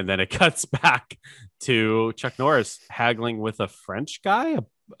 and then it cuts back to Chuck Norris haggling with a French guy.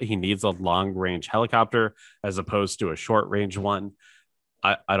 He needs a long range helicopter as opposed to a short range one.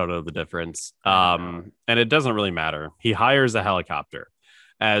 I don't know the difference. And it doesn't really matter. He hires a helicopter.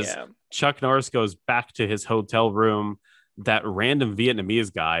 As Chuck Norris goes back to his hotel room, that random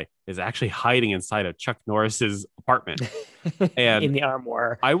Vietnamese guy is actually hiding inside of Chuck Norris's apartment. And in the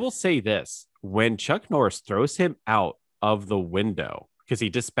armoire. I will say this, when Chuck Norris throws him out of the window, because he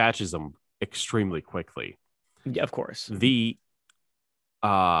dispatches him extremely quickly. Yeah, of course. The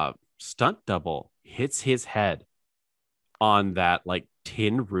stunt double hits his head on that like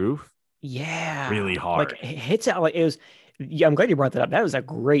tin roof. Yeah. Really hard. Like it hits out like it was. Yeah, I'm glad you brought that up. That was a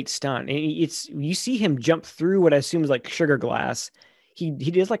great stunt. And you see him jump through what I assume is like sugar glass. He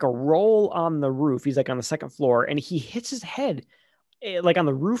does like a roll on the roof. He's like on the second floor, and he hits his head like on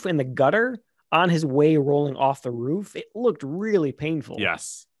the roof and the gutter on his way rolling off the roof. It looked really painful.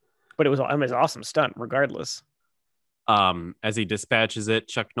 Yes, but it was an awesome stunt regardless. As he dispatches it,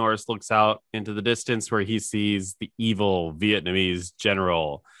 Chuck Norris looks out into the distance where he sees the evil Vietnamese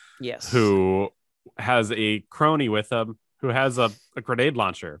general. Yes, who has a crony with him who has a grenade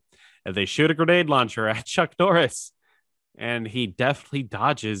launcher, and they shoot a grenade launcher at Chuck Norris, and he deftly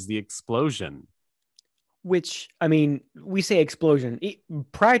dodges the explosion. Which, I mean, we say explosion, it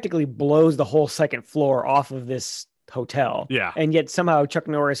practically blows the whole second floor off of this hotel. Yeah. And yet somehow Chuck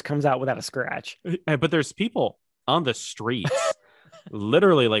Norris comes out without a scratch. But there's people on the streets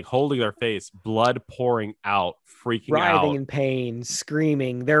literally like holding their face, blood pouring out, freaking out. Writhing in pain,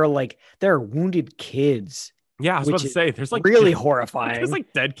 screaming. They're wounded kids. Yeah, I was about to say, there's like really horrifying. There's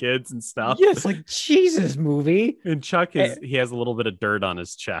like dead kids and stuff. Yeah, it's like Jesus movie. And Chuck he has a little bit of dirt on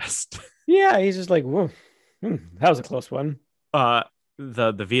his chest. Yeah, he's just like, whoa, that was a close one. The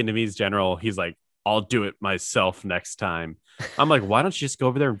Vietnamese general, he's like, I'll do it myself next time. I'm like, why don't you just go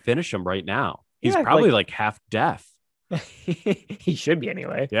over there and finish him right now? He's probably like half deaf. He should be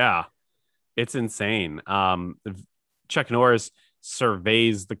anyway. Yeah, it's insane. Chuck Norris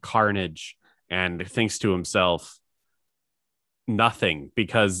surveys the carnage and thinks to himself, nothing,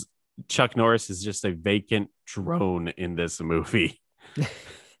 because Chuck Norris is just a vacant drone in this movie.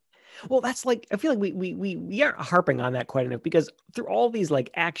 Well, that's like, I feel like we aren't harping on that quite enough, because through all these like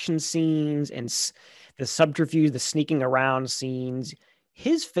action scenes and the subterfuge, the sneaking around scenes,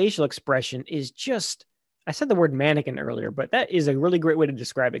 his facial expression is just, I said the word mannequin earlier, but that is a really great way to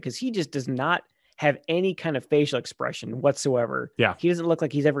describe it, because he just does not have any kind of facial expression whatsoever. Yeah. He doesn't look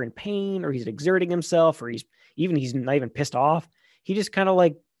like he's ever in pain or he's exerting himself or he's not even pissed off. He just kind of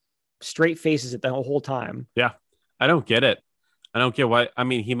like straight faces it the whole time. Yeah. I don't get it. I don't get why. I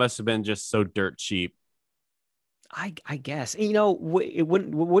mean, he must have been just so dirt cheap. I guess, what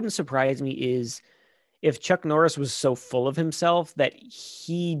wouldn't surprise me is if Chuck Norris was so full of himself that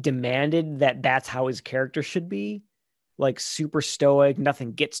he demanded that that's how his character should be, like super stoic,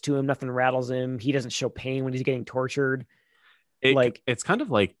 nothing gets to him, nothing rattles him. He doesn't show pain when he's getting tortured. It's kind of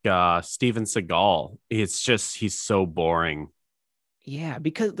like Steven Seagal. It's just, he's so boring. Yeah,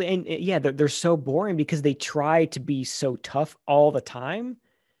 because they're so boring because they try to be so tough all the time.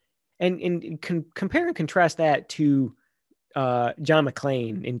 And compare and contrast that to John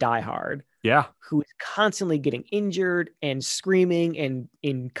McClane in Die Hard. Yeah. Who is constantly getting injured and screaming and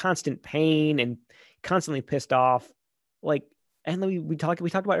in constant pain and constantly pissed off. Like, and we talked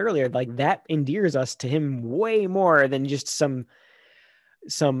about earlier, like that endears us to him way more than just some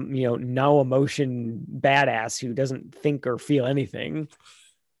no emotion badass who doesn't think or feel anything.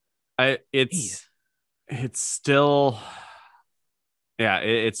 It's still, yeah,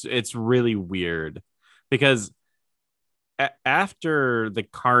 it's really weird because after the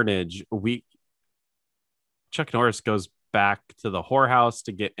carnage, Chuck Norris goes back to the whorehouse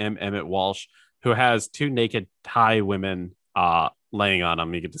to get Emmett Walsh, who has two naked Thai women laying on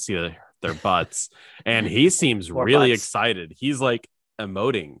him. You get to see their butts, and he seems really excited. He's like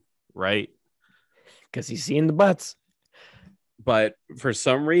emoting, right? Because he's seeing the butts. But for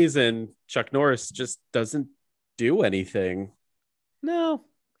some reason, Chuck Norris just doesn't do anything. No,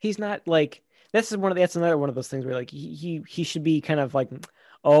 he's not like. That's another one of those things where like he should be kind of like,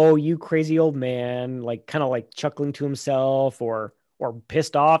 oh, you crazy old man, like kind of like chuckling to himself or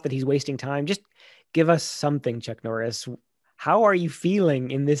pissed off that he's wasting time. Just give us something, Chuck Norris. How are you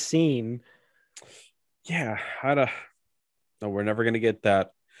feeling in this scene? Yeah, no, we're never gonna get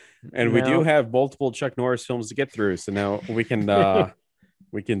that. And we do have multiple Chuck Norris films to get through, so now we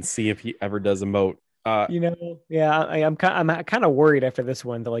can see if he ever does emote. I'm kind of worried after this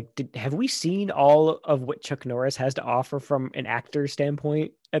one. Have we seen all of what Chuck Norris has to offer from an actor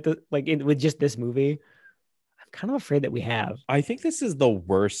standpoint with just this movie? I'm kind of afraid that we have. I think this is the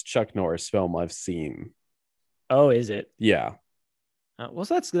worst Chuck Norris film I've seen. Oh, is it? Yeah. Well,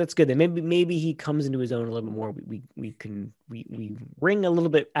 so that's good. Then maybe he comes into his own a little bit more. We wring a little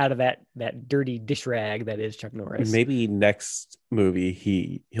bit out of that dirty dish rag that is Chuck Norris. Maybe next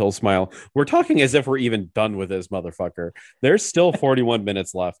movie he'll smile. We're talking as if we're even done with this motherfucker. There's still 41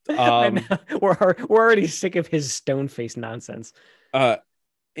 minutes left. We're already sick of his stone face nonsense.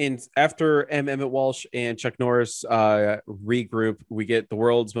 And after Emmett Walsh and Chuck Norris regroup, we get the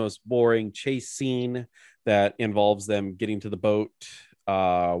world's most boring chase scene that involves them getting to the boat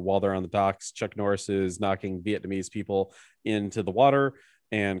while they're on the docks. Chuck Norris is knocking Vietnamese people into the water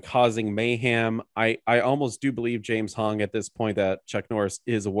and causing mayhem. I almost do believe James Hong at this point that Chuck Norris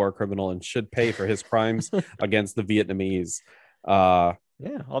is a war criminal and should pay for his crimes against the Vietnamese.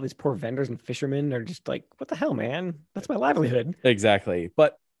 Yeah, all these poor vendors and fishermen are just like, what the hell, man? That's my livelihood. Exactly.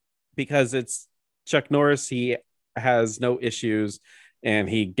 But because it's Chuck Norris, he has no issues and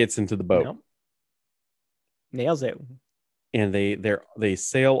he gets into the boat. Nope. Nails it. And they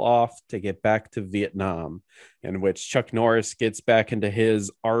sail off to get back to Vietnam, in which Chuck Norris gets back into his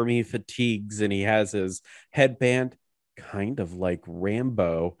army fatigues and he has his headband kind of like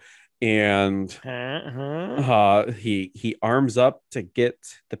Rambo. And he arms up to get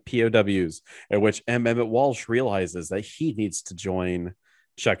the POWs, at which Emmett Walsh realizes that he needs to join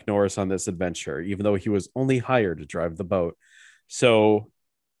Chuck Norris on this adventure, even though he was only hired to drive the boat. So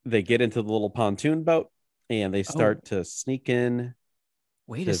they get into the little pontoon boat and they start to sneak in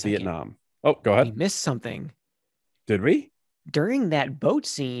to Vietnam. Oh, go ahead. We missed something. Did we? During that boat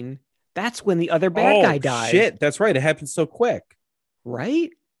scene, that's when the other bad guy dies. Shit, that's right. It happened so quick.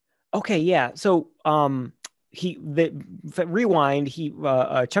 Right? Okay, yeah. So rewind,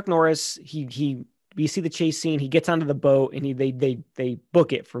 Chuck Norris, you see the chase scene, he gets onto the boat and they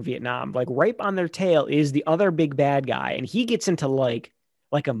book it for Vietnam. Like right on their tail is the other big bad guy, and he gets into like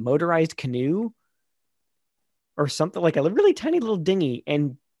a motorized canoe or something, like a really tiny little dinghy,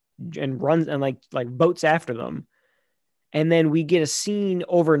 and runs and like boats after them. And then we get a scene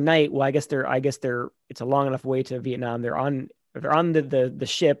overnight. Well, I guess it's a long enough way to Vietnam. They're on the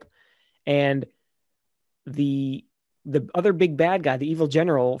ship, and the other big bad guy, the evil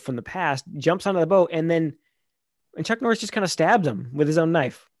general from the past, jumps onto the boat, and Chuck Norris just kind of stabs him with his own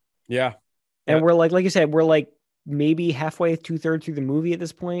knife. Yeah. And we're like you said, we're like maybe halfway, 2/3 through the movie at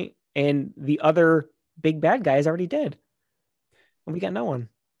this point, and the other big bad guy is already dead. And we got no one.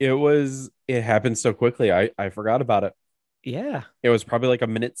 It was It happened so quickly. I forgot about it. Yeah, It was probably like a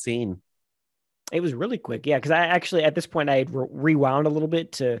minute scene. it was really quick. Yeah, because I actually at this point I had rewound a little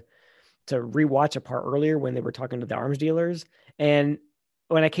bit to rewatch a part earlier when they were talking to the arms dealers, and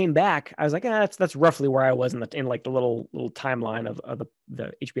when I came back, I was like, that's roughly where I was in like the little timeline of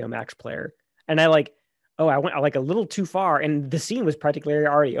the HBO Max player, and I like, oh, I went like a little too far, and the scene was practically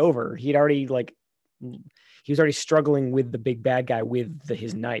already over. He was already struggling with the big bad guy with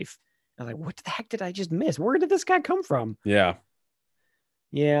his knife. I was like, what the heck did I just miss? Where did this guy come from? Yeah.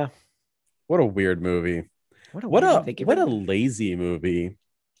 Yeah, What a weird movie. what a What weird a movie. They give what a him lazy movie.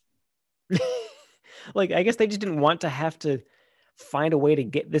 like I guess they just didn't want to have to find a way to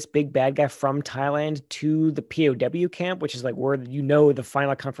get this big bad guy from Thailand to the POW camp, which is like where the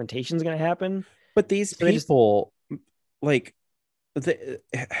final confrontation is going to happen. But these So they just people, like the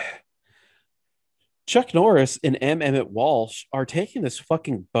Chuck Norris and M. Emmett Walsh are taking this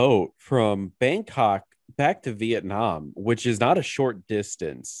fucking boat from Bangkok back to Vietnam, which is not a short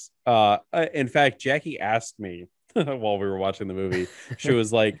distance. In fact, Jackie asked me while we were watching the movie, she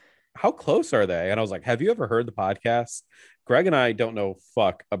was like, how close are they? And I was like, have you ever heard the podcast? Greg and I don't know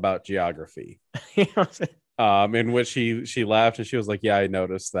fuck about geography. you know, In which she laughed and she was like, yeah, I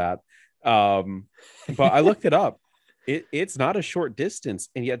noticed that. But I looked it up. It's not a short distance,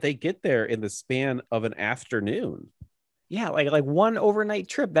 and yet they get there in the span of an afternoon. yeah, like one overnight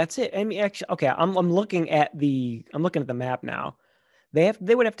trip. That's it. I mean, actually, okay, I'm looking at the map now. They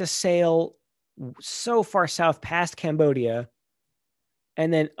would have to sail so far south past Cambodia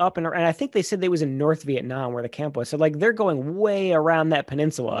and then up and around. I think they said they was in North Vietnam where the camp was. So like they're going way around that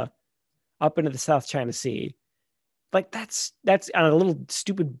peninsula up into the South China Sea. Like that's on a little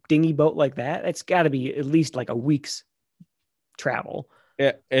stupid dinghy boat like that. It's got to be at least like a week's travel.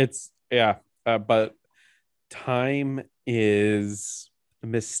 It's yeah, but time is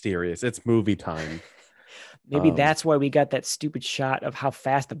mysterious. It's movie time. Maybe that's why we got that stupid shot of how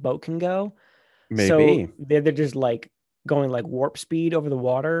fast the boat can go. So Maybe they're just like going like warp speed over the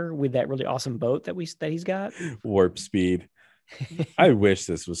water with that really awesome boat that he's got. warp speed. I wish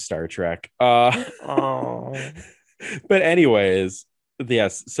this was Star Trek. Oh, But anyways,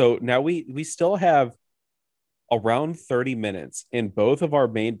 yes. So now we still have around 30 minutes, and both of our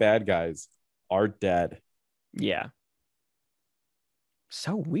main bad guys are dead. yeah.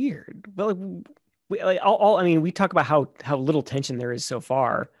 So weird. Well, all I mean, we talk about how little tension there is so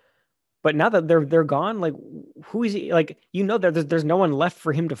far, but now that they're gone, like who is he? Like there's no one left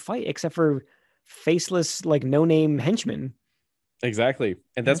for him to fight except for faceless like no name henchmen. Exactly. And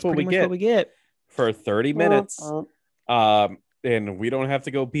And that's that's what pretty we much what get we get. for 30 minutes. And we don't have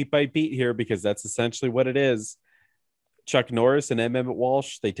to go beat by beat here because that's essentially what it is. Chuck Norris and M. Emmett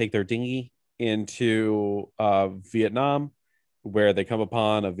Walsh, they take their dinghy into Vietnam, where they come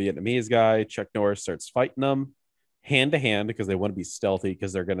upon a Vietnamese guy. Chuck Norris starts fighting them hand to hand because they want to be stealthy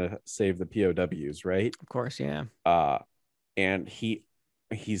because they're going to save the POWs, right? Of course, yeah. And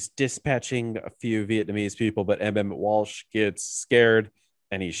he's dispatching a few Vietnamese people, but M. Emmett Walsh gets scared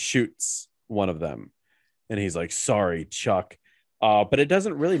and he shoots one of them. And he's like, sorry, Chuck. But it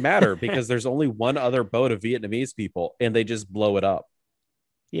doesn't really matter because there's only one other boat of Vietnamese people and they just blow it up.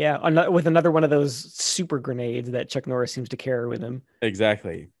 Yeah, with another one of those super grenades that Chuck Norris seems to carry with him.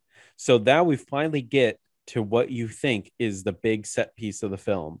 Exactly. So now we finally get to what you think is the big set piece of the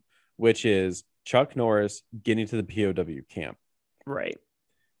film, which is Chuck Norris getting to the POW camp. Right.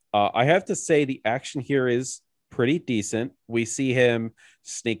 I have to say the action here is pretty decent. We see him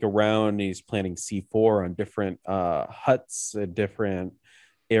sneak around and he's planting C4 on different huts and different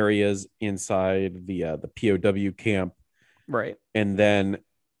areas inside the POW camp. Right. And then,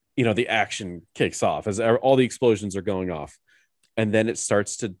 the action kicks off as all the explosions are going off. And then it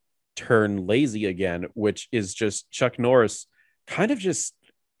starts to turn lazy again, which is just Chuck Norris kind of just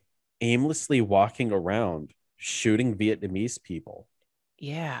aimlessly walking around shooting Vietnamese people.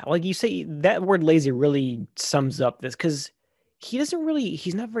 Yeah, like you say, that word lazy really sums up this because he's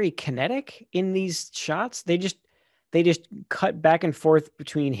not very kinetic in these shots. They just cut back and forth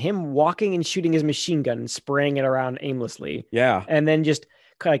between him walking and shooting his machine gun and spraying it around aimlessly. Yeah. And then just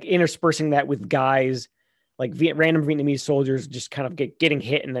like interspersing that with guys like random Vietnamese soldiers just kind of getting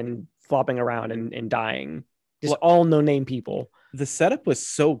hit and then flopping around and dying. Just all no name people. The setup was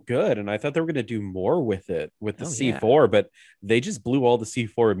so good, and I thought they were going to do more with it with the C4, yeah. but they just blew all the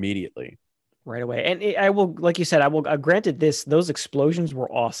C4 immediately. Right away. And I will, like you said, I will, granted those explosions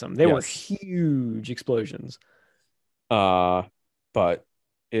were awesome. They were huge explosions. But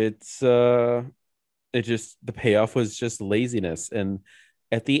it's, the payoff was just laziness. And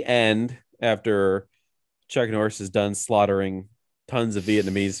at the end, after Chuck Norris is done slaughtering tons of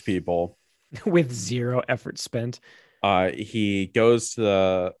Vietnamese people, With zero effort spent. He goes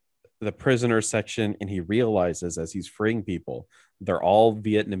to the prisoner section and he realizes as he's freeing people, they're all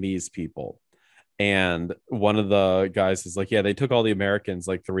Vietnamese people. And one of the guys is like, yeah, they took all the Americans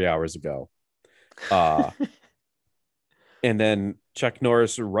like 3 hours ago. Uh, and then Chuck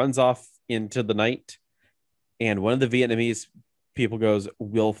Norris runs off into the night. And one of the Vietnamese people goes,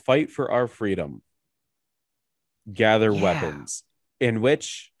 we'll fight for our freedom, gather Yeah. weapons, in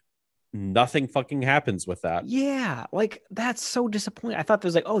which nothing fucking happens with that. Yeah, like that's so disappointing. I thought there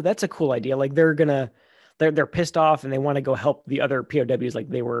was like, oh, that's a cool idea. Like they're pissed off and they want to go help the other POWs. Like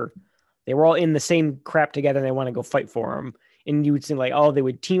they were all in the same crap together and they want to go fight for them. And you would think like, oh, they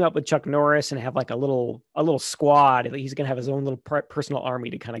would team up with Chuck Norris and have like a little squad. Like he's gonna have his own little personal army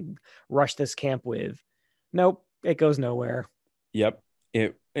to kind of rush this camp with. Nope, it goes nowhere. Yep.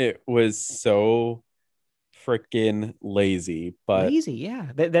 It was so freaking lazy, but Lazy, yeah.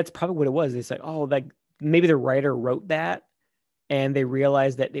 That's probably what it was. It's like, oh, like maybe the writer wrote that and they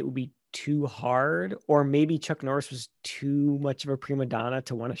realized that it would be too hard, or maybe Chuck Norris was too much of a prima donna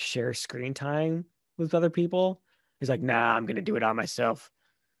to want to share screen time with other people. He's like, nah, I'm gonna do it on myself.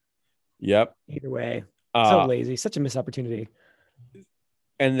 yep. Either way, so Uh lazy, such a missed opportunity.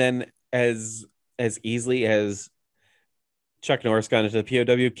 and then as easily as Chuck Norris got into the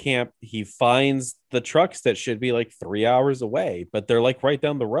POW camp, he finds the trucks that should be like 3 hours away, but they're like right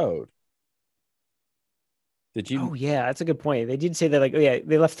down the road. Did you? Oh yeah, that's a good point. They did say that like, oh yeah,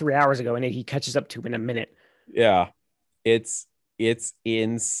 they left 3 hours ago, and he catches up to him in a minute. Yeah, it's it's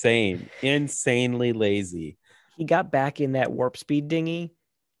insane, insanely lazy. He got back in that warp speed dinghy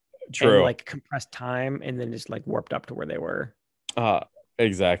and True. like compressed time, and then just like warped up to where they were. Uh,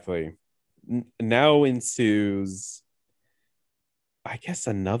 exactly. Now ensues, I guess,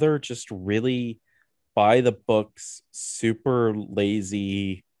 another just really by the books, super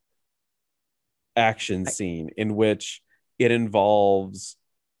lazy action I, scene in which it involves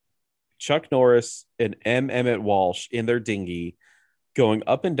Chuck Norris and Emmett Walsh in their dinghy going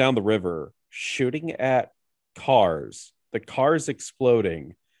up and down the river, shooting at cars, the cars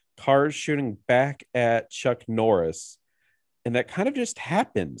exploding, cars shooting back at Chuck Norris. And that kind of just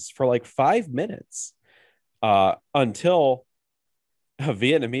happens for like 5 minutes until a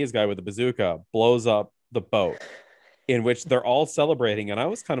Vietnamese guy with a bazooka blows up the boat, in which they're all celebrating. And I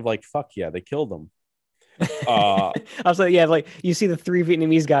was kind of like, fuck yeah, they killed them. Uh, I was like, yeah, like you see the three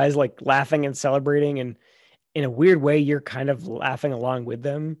Vietnamese guys like laughing and celebrating, and in a weird way, you're kind of laughing along with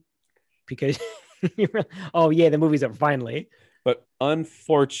them because you're, oh yeah, the movie's up finally. but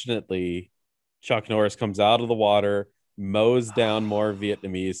unfortunately, Chuck Norris comes out of the water, mows down more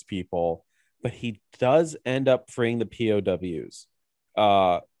Vietnamese people, but he does end up freeing the POWs.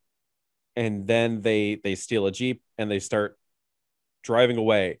 Uh, and then they steal a Jeep and they start driving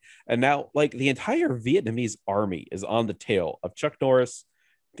away. And now, like, the entire Vietnamese army is on the tail of Chuck Norris,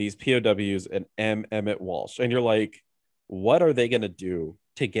 these POWs, and Emmett Walsh. And you're like, what are they going to do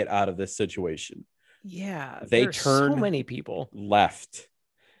to get out of this situation? Yeah, They there's so turn many people. left.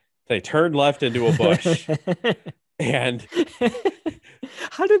 They turn left into a bush. And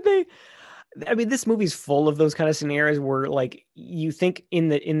How did they? I mean, this movie's full of those kind of scenarios where, like, you think in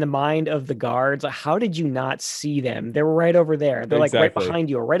the mind of the guards, like, how did you not see them? They were right over there. They're like right exactly. behind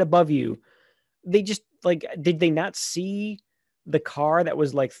you or right above you. They just like, did they not see the car that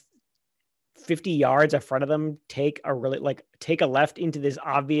was like 50 yards in front of them take a left into this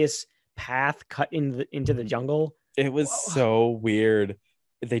obvious path cut into the jungle? It was Whoa. so weird.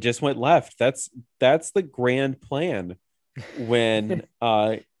 They just went left. That's the grand plan. When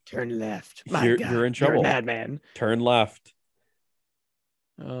Turn left. My you're God, in you're a trouble. madman. Turn left.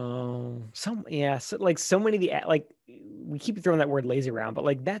 Oh, so like so many of the like we keep throwing that word lazy around, but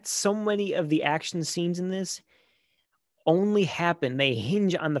like that's so many of the action scenes in this only happen. They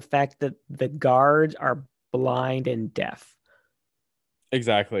hinge on the fact that the guards are blind and deaf.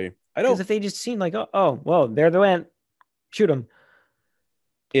 Exactly. I Because don't if they just seem like, oh, well, there they went, shoot them.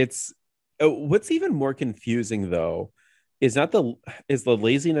 it's what's even more confusing though is not the is the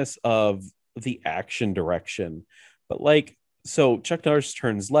laziness of the action direction, but like, so Chuck Norris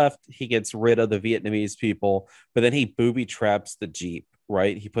turns left, he gets rid of the Vietnamese people, but then he booby traps the Jeep,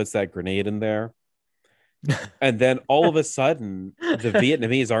 right? He puts that grenade in there. And then all of a sudden, the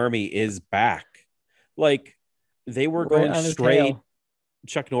Vietnamese army is back. Like, they were Right going on his straight. tail.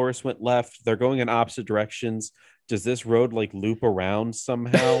 Chuck Norris went left. They're going in opposite directions. Does this road like loop around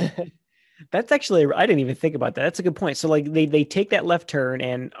somehow? That's actually, I didn't even think about that. That's a good point. So like they take that left turn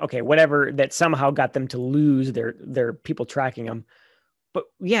and okay, whatever that somehow got them to lose their people tracking them. But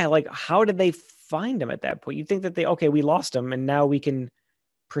yeah, like how did they find them at that point? You think that we lost them and now we can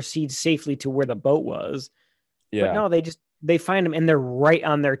proceed safely to where the boat was. Yeah. But no, they find him and they're right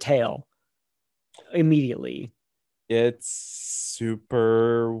on their tail immediately. It's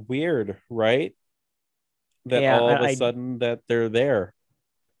super weird, right? That Yeah, all of a sudden that they're there.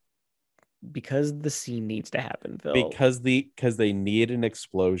 Because the scene needs to happen, Phil. Because they need an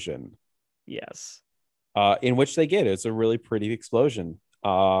explosion. Yes. In which they get. It's a really pretty explosion.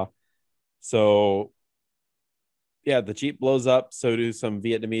 So yeah, the Jeep blows up. So do some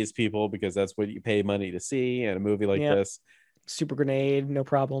Vietnamese people, because that's what you pay money to see in a movie like this. Super grenade, no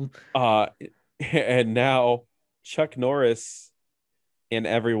problem. And now Chuck Norris and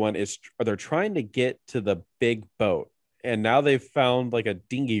everyone they're trying to get to the big boat. And now they've found like a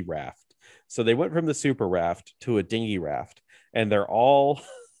dinghy raft. So they went from the super raft to a dinghy raft, and they're all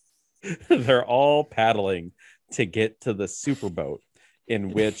paddling to get to the super boat, in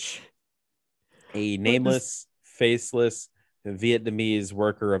which a nameless, faceless Vietnamese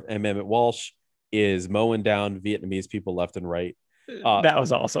worker of Emmett Walsh is mowing down Vietnamese people left and right. That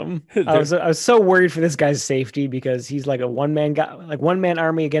was awesome. I was so worried for this guy's safety, because he's like a one-man guy, like one-man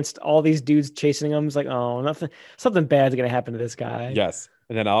army against all these dudes chasing him. It's like, oh, something bad's gonna happen to this guy. Yes.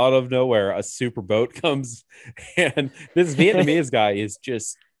 And then out of nowhere, a super boat comes, and this Vietnamese guy is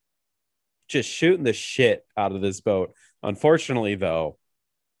just shooting the shit out of this boat. Unfortunately, though,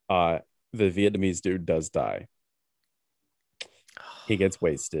 the Vietnamese dude does die. He gets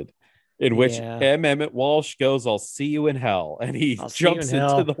wasted. In which Emmett Walsh goes, "I'll see you in hell," and he jumps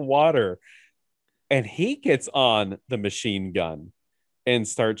into the water, and he gets on the machine gun and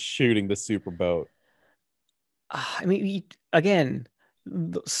starts shooting the super boat. I mean, again,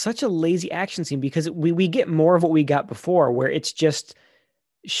 such a lazy action scene, because we get more of what we got before, where it's just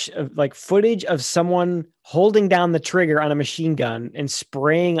like footage of someone holding down the trigger on a machine gun and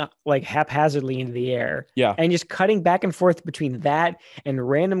spraying like haphazardly into the air. Yeah. And just cutting back and forth between that and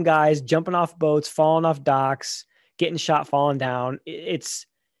random guys jumping off boats, falling off docks, getting shot, falling down. It's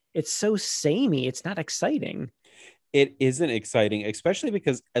so samey. It's not exciting. It isn't exciting, especially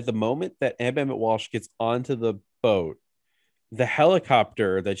because at the moment that Emmett Walsh gets onto the boat, the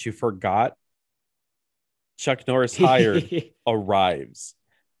helicopter that you forgot Chuck Norris hired arrives.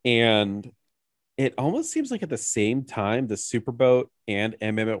 And it almost seems like at the same time, the superboat and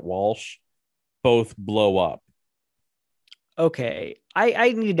Emmett Walsh both blow up. Okay.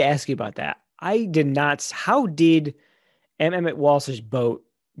 I need to ask you about that. I did not. How did Emmett Walsh's boat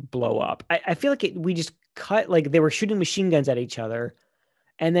blow up? I feel like we just cut, like they were shooting machine guns at each other,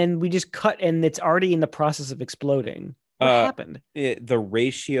 and then we just cut and it's already in the process of exploding. What happened? The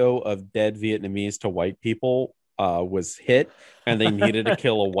ratio of dead Vietnamese to white people was hit, and they needed to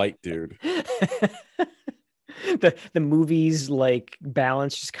kill a white dude. The movie's like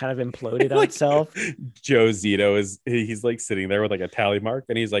balance just kind of imploded on itself. Joe Zito he's like sitting there with like a tally mark,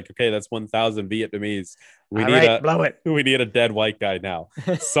 and he's like, "Okay, that's 1,000 Vietnamese. Blow it. We need a dead white guy now."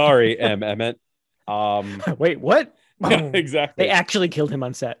 Sorry, Emmett. Wait, what? Yeah, exactly. They actually killed him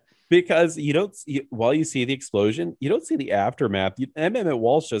on set. Because while you see the explosion, you don't see the aftermath. Emmett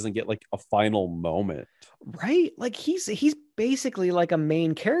Walsh doesn't get like a final moment, right? Like he's basically like a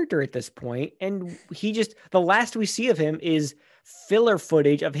main character at this point, and the last we see of him is filler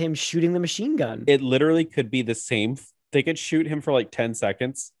footage of him shooting the machine gun. It literally could be the same. They could shoot him for like 10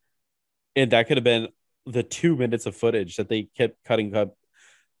 seconds, and that could have been the 2 minutes of footage that they kept cutting up.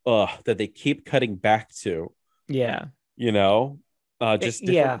 That they keep cutting back to. Yeah, just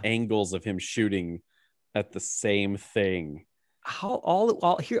different angles of him shooting at the same thing. All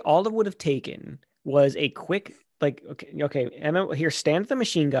it would have taken was a quick, like, okay, Emma, here, stand at the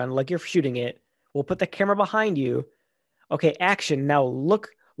machine gun like you're shooting it. We'll put the camera behind you. Okay, action. Now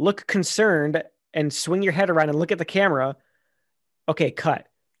look concerned and swing your head around and look at the camera. Okay, cut.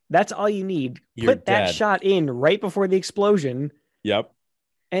 That's all you need. Put that shot in right before the explosion. Yep.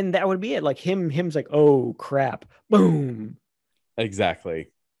 And that would be it. Like him's like, oh crap, boom.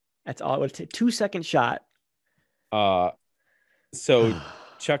 Exactly. That's all it would take. 2-second shot. So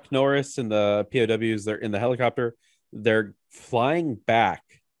Chuck Norris and the POWs, they're in the helicopter. They're flying back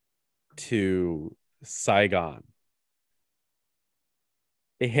to Saigon.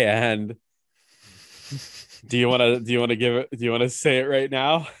 And do you want to say it right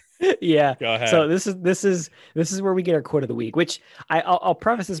now? Yeah. Go ahead. So this is where we get our quote of the week, which I'll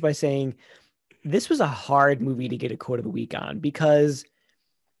preface this by saying this was a hard movie to get a quote of the week on, because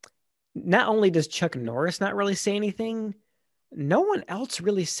not only does Chuck Norris not really say anything, no one else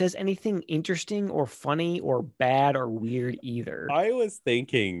really says anything interesting or funny or bad or weird either. I was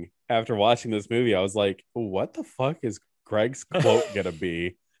thinking after watching this movie, I was like, what the fuck is Greg's quote gonna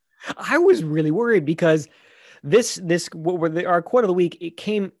be? I was really worried, because our quote of the week, it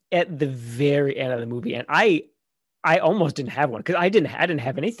came at the very end of the movie, and I almost didn't have one because I didn't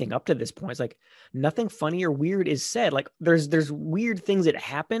have anything up to this point. It's like nothing funny or weird is said. Like there's weird things that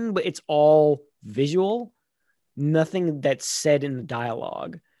happen, but it's all visual. Nothing that's said in the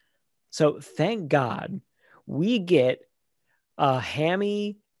dialogue. So thank God we get a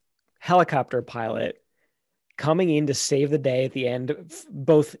hammy helicopter pilot coming in to save the day at the end,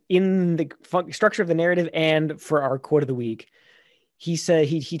 both in the structure of the narrative and for our quote of the week. He said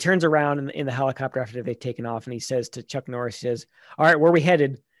he turns around in the helicopter after they've taken off, and he says to Chuck Norris, he says, "All right, where are we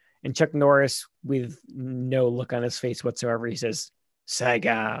headed?" And Chuck Norris, with no look on his face whatsoever, he says,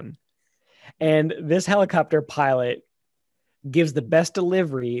 "Saigon." And this helicopter pilot gives the best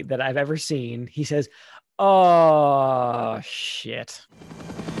delivery that I've ever seen. He says, "Oh, shit."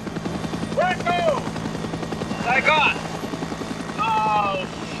 Where to? Saigon. Oh,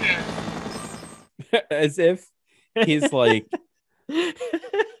 shit. As if he's like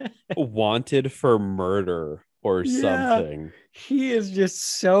wanted for murder or something. He is just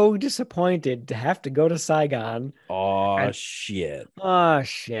so disappointed to have to go to Saigon. Oh, shit. Oh,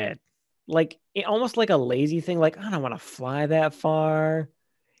 shit. Like, almost like a lazy thing. Like, I don't want to fly that far.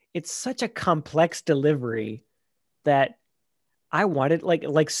 It's such a complex delivery that I wanted,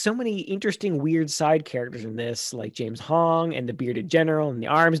 like so many interesting, weird side characters in this, like James Hong and the bearded general and the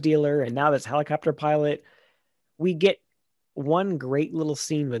arms dealer, and now this helicopter pilot. We get one great little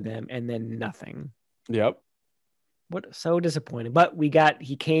scene with them and then nothing. Yep. What so disappointing. But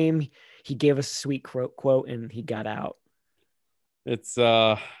he came, he gave us a sweet quote, and he got out. It's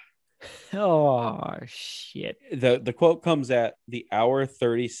oh shit. The quote comes at the hour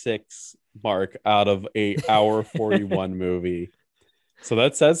 36 mark out of a hour 41 movie. So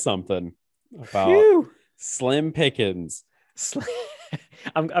that says something about slim pickings.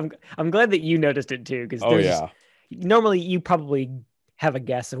 I'm glad that you noticed it too, because normally you probably have a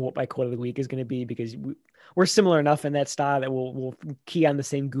guess of what my quote of the week is going to be, because we're similar enough in that style that we'll key on the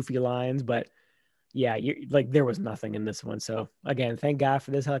same goofy lines. But yeah, there was nothing in this one. So again, thank God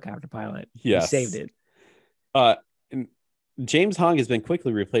for this helicopter pilot. Yes. He saved it. James Hong has been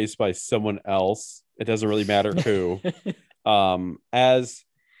quickly replaced by someone else. It doesn't really matter who. As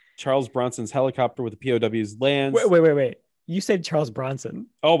Charles Bronson's helicopter with the POWs lands. Wait. You said Charles Bronson.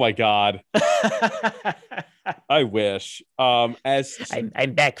 Oh my God. I wish. As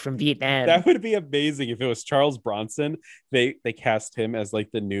I'm back from Vietnam. That would be amazing if it was Charles Bronson. They cast him as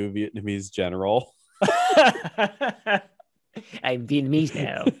like the new Vietnamese general. I'm Vietnamese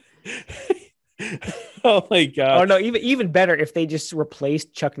now. Oh my God. Oh no, even better if they just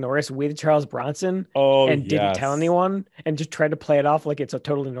replaced Chuck Norris with Charles Bronson and didn't tell anyone and just tried to play it off like it's a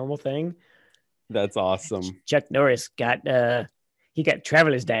totally normal thing. That's awesome. Chuck Norris got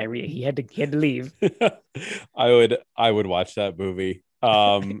traveler's diarrhea. He had to leave. I would watch that movie.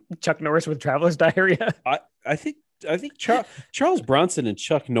 Chuck Norris with traveler's diarrhea. I think Charles Bronson and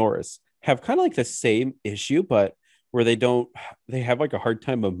Chuck Norris have kind of like the same issue, but where they have like a hard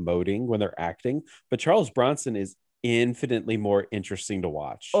time emoting when they're acting. But Charles Bronson is infinitely more interesting to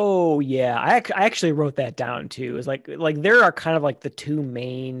watch. Oh yeah, I actually wrote that down too. It's like there are kind of like the two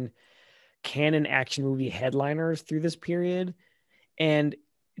main canon action movie headliners through this period, and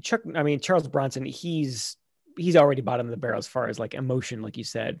Charles Bronson, he's already bottom of the barrel as far as like emotion, like you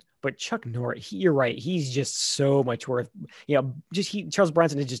said. But Chuck Norris, you're right, he's just so much worth. Charles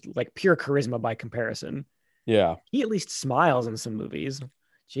Bronson is just like pure charisma by comparison. Yeah, he at least smiles in some movies.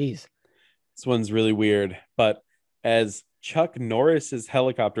 Jeez, this one's really weird. But as Chuck Norris's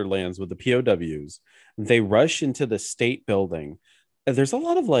helicopter lands with the POWs, they rush into the state building. There's a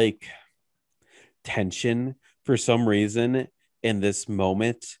lot of like tension for some reason in this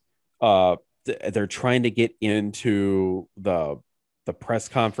moment. They're trying to get into the press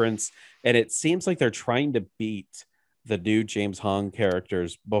conference, and it seems like they're trying to beat the new James Hong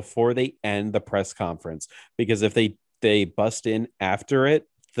characters before they end the press conference, because if they bust in after it,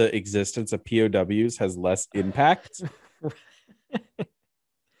 the existence of POWs has less impact.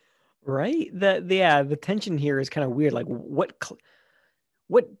 Right? The tension here is kind of weird. Like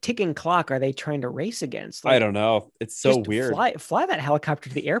what ticking clock are they trying to race against? Like, I don't know. It's so weird. Fly that helicopter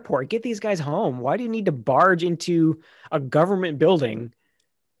to the airport. Get these guys home. Why do you need to barge into a government building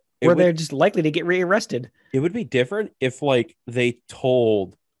where they're just likely to get rearrested? It would be different if like they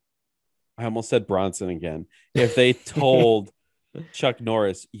told, I almost said Bronson again. If they told Chuck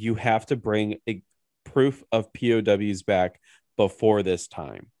Norris, you have to bring a proof of POWs back before this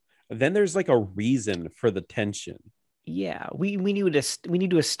time, then there's like a reason for the tension. Yeah, we need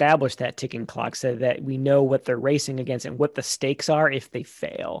to establish that ticking clock so that we know what they're racing against and what the stakes are if they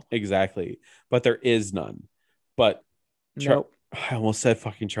fail. Exactly. But there is none. But Nope. I almost said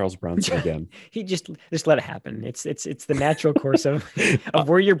fucking Charles Bronson again. He just let it happen. It's the natural course of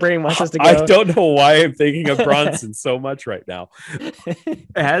where your brain wants us to go. I don't know why I'm thinking of Bronson so much right now.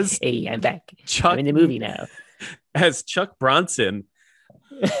 As Hey, I'm back. Chuck, I'm in the movie now. As Chuck Bronson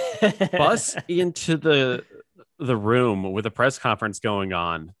busts into the room with a press conference going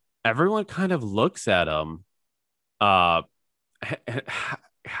on, everyone kind of looks at him. How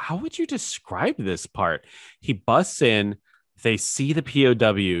would you describe this part? He busts in, they see the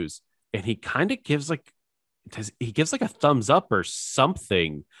POWs, and he kind of gives like a thumbs up or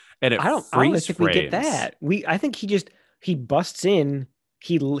something, and I don't think we get that. I think he busts in,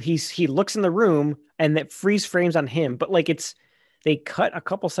 he looks in the room, and that freeze frames on him, but like they cut a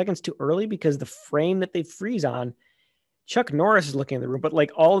couple seconds too early because the frame that they freeze on, Chuck Norris is looking in the room, but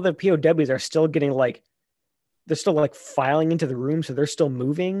like all of the POWs are still getting like, they're still like filing into the room, so they're still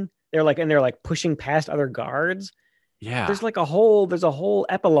moving. They're like pushing past other guards. Yeah, there's a whole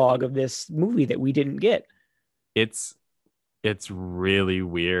epilogue of this movie that we didn't get. It's really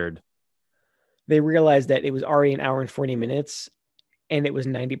weird. They realized that it was already an hour and 40 minutes, and it was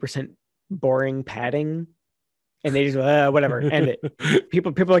 90% boring padding, and they just whatever, end it.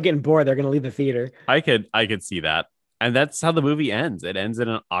 People are getting bored. They're going to leave the theater. I could see that, and that's how the movie ends. It ends in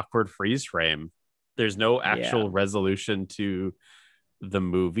an awkward freeze frame. There's no actual resolution to the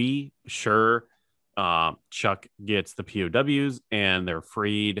movie. Sure, Chuck gets the POWs and they're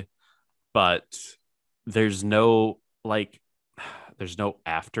freed, but there's no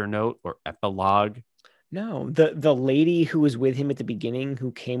after note or epilogue. No, the lady who was with him at the beginning,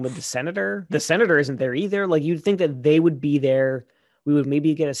 who came with the senator isn't there either. Like, you'd think that they would be there. We would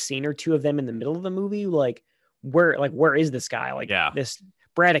maybe get a scene or two of them in the middle of the movie. Where is this guy? This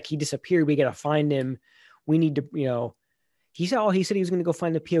Braddock, he disappeared. We got to find him. We need to, he said he was going to go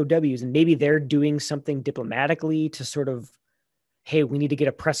find the POWs, and maybe they're doing something diplomatically to sort of, hey, we need to get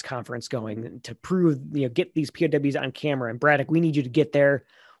a press conference going to prove, get these POWs on camera. And Braddock, we need you to get there.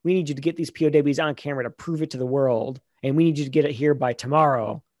 We need you to get these POWs on camera to prove it to the world. And we need you to get it here by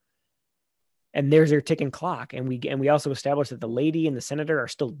tomorrow. And there's their ticking clock. And we also established that the lady and the senator are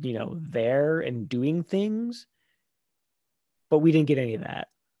still, there and doing things. But we didn't get any of that.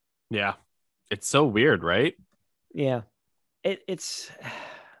 Yeah. It's so weird, right? Yeah. It's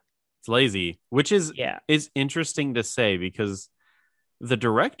lazy, which is interesting to say, because the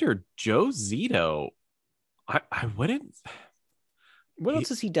director, Joe Zito, I wouldn't. What else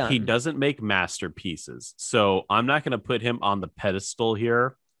has he done? He doesn't make masterpieces. So I'm not going to put him on the pedestal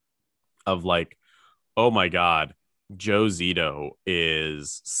here of like, oh my God, Joe Zito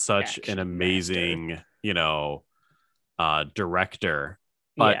is such an amazing, director.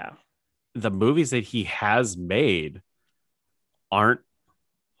 But the movies that he has made aren't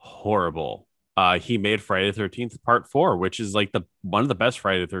horrible. He made Friday the 13th Part 4, which is like one of the best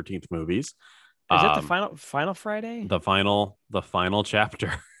Friday the 13th movies. Is that the final Friday? The final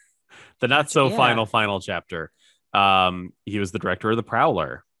chapter. The not so final chapter. He was the director of The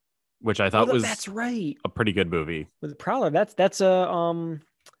Prowler, which I thought was that's right, a pretty good movie. With The Prowler, that's a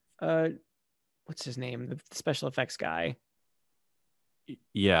what's his name? The special effects guy.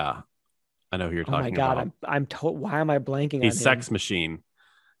 Yeah, I know who you're talking about. Oh my God, I'm told. Why am I blanking on him? He's Sex Machine.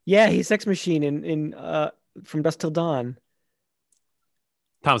 Yeah, he's Sex Machine in From Dusk Till Dawn.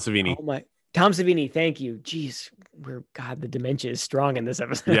 Tom Savini. Oh my, Tom Savini. Thank you. Jeez, the dementia is strong in this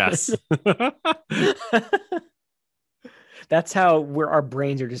episode. Yes. That's how our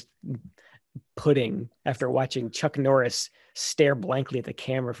brains are just pudding after watching Chuck Norris stare blankly at the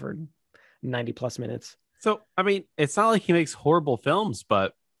camera for 90 plus minutes. So, I mean, it's not like he makes horrible films,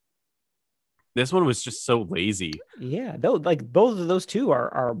 but this one was just so lazy. Yeah, both of those two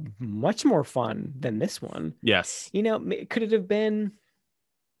are much more fun than this one. Yes. Could it have been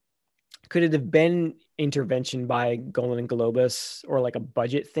intervention by Golden Globus, or like a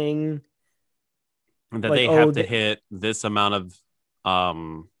budget thing? That they have to hit this amount of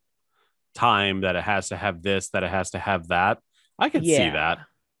time, that it has to have this, that it has to have that. I could see that.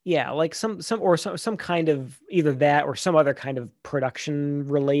 Yeah, like some kind of either that or some other kind of production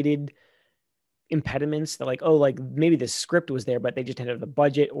related impediments that maybe the script was there, but they just didn't have the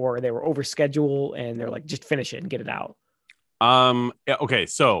budget, or they were over schedule and they're like, just finish it and get it out. Okay,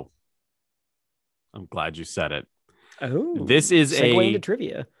 so I'm glad you said it. Oh, this is segue into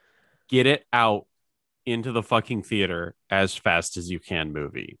trivia. Get it out into the fucking theater as fast as you can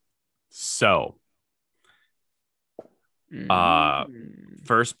movie. So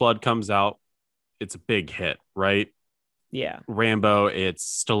First Blood comes out. It's a big hit, right? Yeah. Rambo,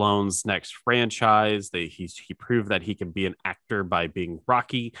 it's Stallone's next franchise. He proved that he can be an actor by being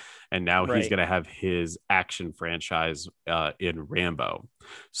Rocky, and now he's Right. going to have his action franchise in Rambo.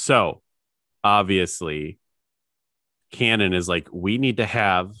 So obviously, canon is like, we need to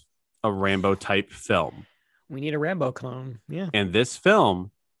have a Rambo type film. We need a Rambo clone. Yeah. And this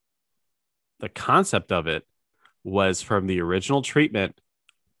film, the concept of it was from the original treatment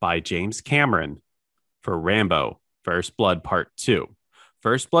by James Cameron for Rambo First Blood Part 2.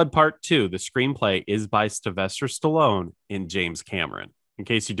 First Blood Part 2, the screenplay is by Sylvester Stallone and James Cameron, in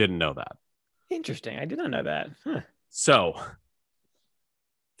case you didn't know that. Interesting. I did not know that. Huh. So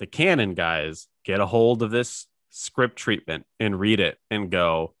the canon guys get a hold of this script treatment and read it and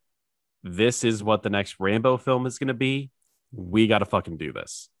go, this is what the next Rambo film is going to be. We got to fucking do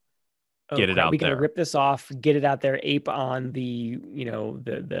this. Get it out We got to there. rip this off, get it out there, ape on the,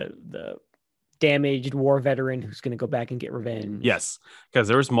 the damaged war veteran who's going to go back and get revenge. Yes, because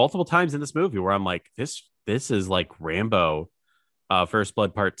there was multiple times in this movie where I'm like, this is like Rambo First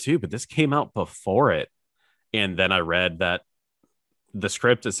Blood Part 2, but this came out before it. And then I read that the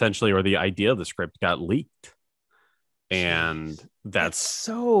script essentially, or the idea of the script, got leaked. And that's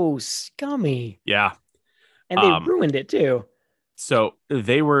so scummy. Yeah. And they ruined it too. So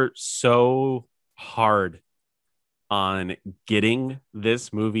they were so hard on getting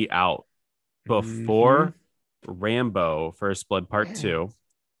this movie out before Rambo First Blood Part 2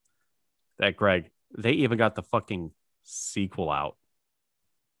 that, Greg, they even got the fucking sequel out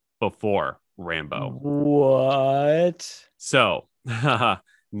before Rambo. What? So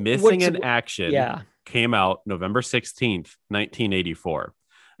Missing in Action came out November 16th, 1984.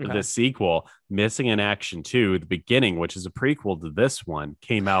 Okay. The sequel, Missing in Action 2, the beginning, which is a prequel to this one,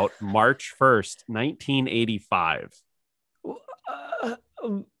 came out March 1st, 1985.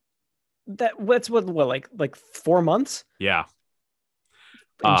 That's what like 4 months? Yeah.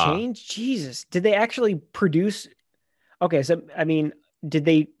 And change? Jesus. Did they actually produce? Okay, so I mean, did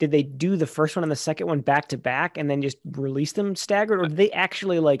they do the first one and the second one back to back and then just release them staggered, or did they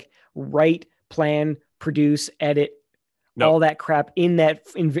actually like write, plan, produce, edit all that crap in that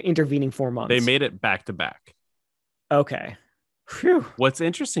intervening 4 months? They made it back to back. Okay. Whew. What's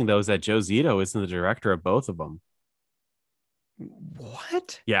interesting though is that Joe Zito isn't the director of both of them.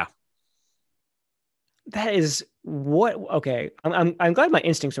 What? Yeah. That is what? Okay, I'm glad my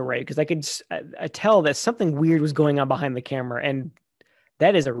instincts were right, because I could tell that something weird was going on behind the camera, and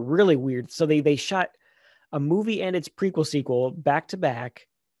that is a really weird. So they shot a movie and its prequel sequel back to back,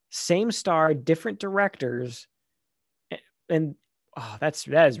 same star, different directors, and that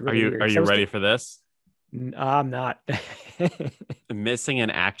is really weird. Are you ready for this? I'm not. Missing in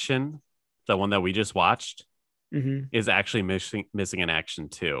Action, the one that we just watched, is actually Missing in Action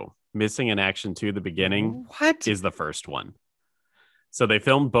 2. Missing in Action 2, the beginning, is the first one. So they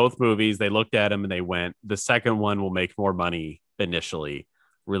filmed both movies. They looked at them and they went, the second one will make more money initially.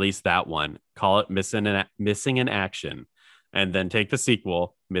 Release that one. Call it Missing in Action. And then take the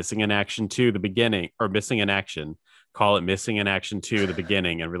sequel, Missing in Action 2, the beginning, or Missing in Action. Call it Missing in Action 2, the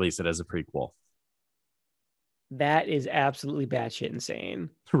beginning, and release it as a prequel. That is absolutely batshit insane.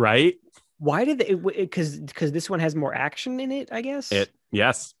 Right? Why did they? Because this one has more action in it, I guess.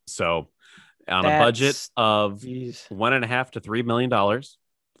 Yes. So on a budget of $1.5 to $3 million,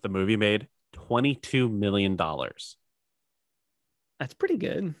 the movie made $22 million. That's pretty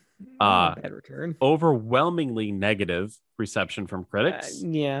good. Bad return. Overwhelmingly negative reception from critics.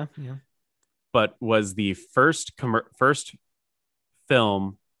 Yeah. But was the first commercial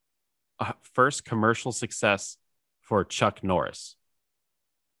success for Chuck Norris.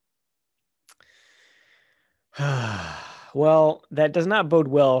 Well, that does not bode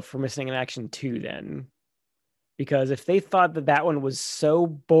well for Missing in Action 2 then. Because if they thought that one was so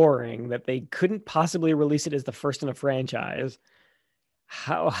boring that they couldn't possibly release it as the first in a franchise,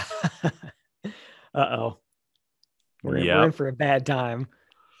 how? Uh-oh. We're in for a bad time.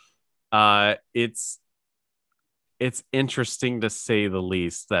 It's interesting to say the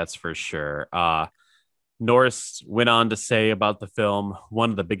least, that's for sure. Norris went on to say about the film,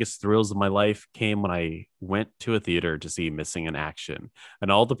 one of the biggest thrills of my life came when I went to a theater to see Missing in Action,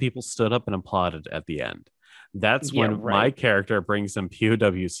 and all the people stood up and applauded at the end. That's when my character brings some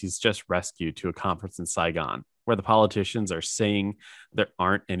POWs he's just rescued to a conference in Saigon, where the politicians are saying there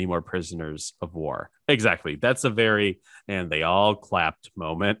aren't any more prisoners of war. Exactly. That's a very, and they all clapped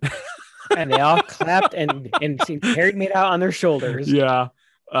moment. And they all clapped and carried me out on their shoulders. Yeah.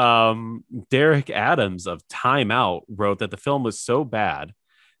 Derek Adams of Time Out wrote that the film was so bad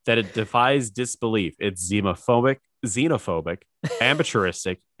that it defies disbelief. It's xenophobic,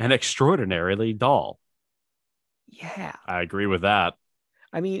 amateuristic, and extraordinarily dull. Yeah. I agree with that.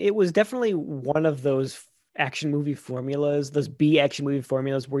 I mean, it was definitely one of those action movie formulas, those B action movie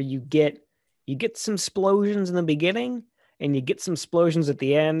formulas where you get some explosions in the beginning and you get some explosions at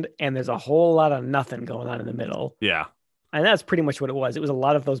the end, and there's a whole lot of nothing going on in the middle. Yeah. And that's pretty much what it was. It was a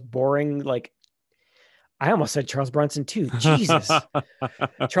lot of those boring, like, I almost said Charles Bronson too. Jesus.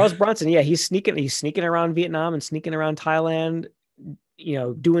 Charles Bronson, yeah, he's sneaking around Vietnam and sneaking around Thailand,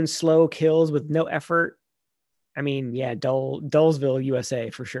 doing slow kills with no effort. I mean, yeah, Dullsville, USA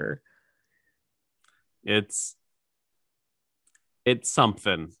for sure. It's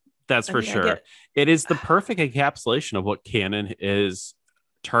something. That's for sure. Get, it is the perfect encapsulation of what canon is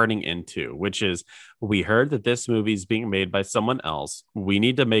turning into, which is, we heard that this movie is being made by someone else. We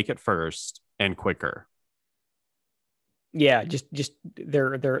need to make it first and quicker. Yeah, just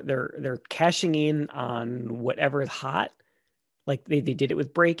they're cashing in on whatever is hot. Like they did it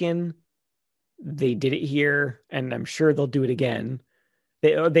with Break-In. They did it here, and I'm sure they'll do it again.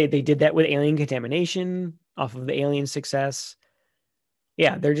 They did that with Alien Contamination off of the Alien success.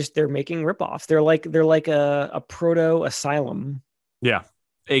 Yeah, they're making ripoffs. They're like a proto Asylum. Yeah,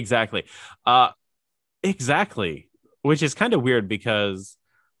 exactly. Exactly. Which is kind of weird because,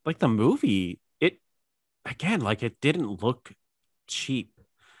 like, the movie, it didn't look cheap.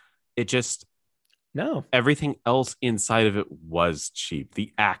 It just, no, everything else inside of it was cheap.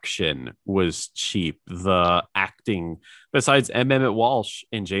 The action was cheap. The acting, besides M. Emmett Walsh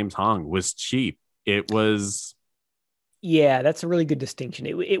and James Hong, was cheap. It was. Yeah, that's a really good distinction.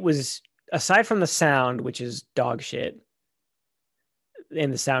 It was, aside from the sound, which is dog shit,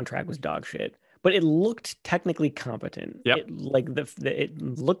 and the soundtrack was dog shit, but it looked technically competent. Yep. It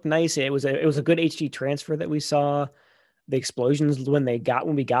looked nice. It was a good HD transfer that we saw. The explosions when we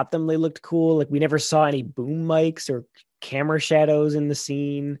got them, they looked cool. Like, we never saw any boom mics or camera shadows in the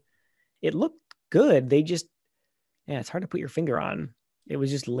scene. It looked good. It's hard to put your finger on. It was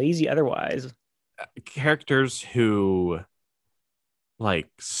just lazy otherwise. Characters who, like,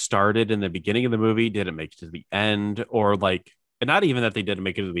 started in the beginning of the movie didn't make it to the end, or like, and not even that they didn't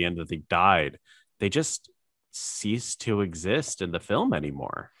make it to the end, that they died. They just ceased to exist in the film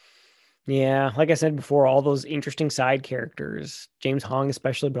anymore. Yeah, like I said before, all those interesting side characters, James Hong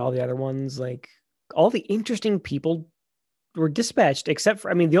especially, but all the other ones, like, all the interesting people were dispatched, except for,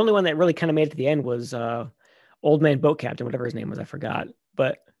 I mean, the only one that really kind of made it to the end was Old Man Boat Captain, whatever his name was, I forgot.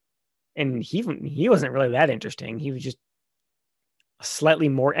 And he wasn't really that interesting. He was just slightly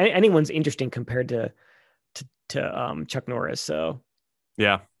more, anyone's interesting compared to Chuck Norris. So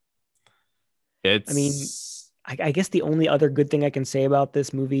yeah, I mean, I guess the only other good thing I can say about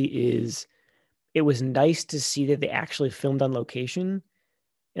this movie is it was nice to see that they actually filmed on location.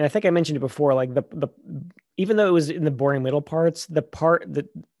 And I think I mentioned it before, like the even though it was in the boring middle parts, the part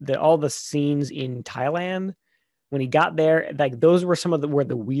that all the scenes in Thailand, when he got there, like, those were some of where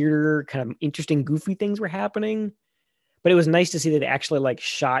the weirder, kind of interesting, goofy things were happening. But it was nice to see that they actually, like,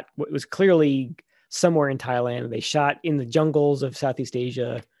 shot what was clearly somewhere in Thailand. They shot in the jungles of Southeast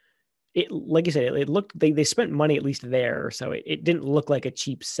Asia. It, like you said, it looked, they spent money at least there. So it didn't look like a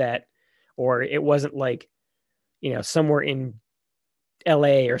cheap set, or it wasn't like, somewhere in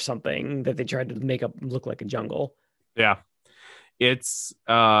LA or something that they tried to make up look like a jungle. Yeah. It's,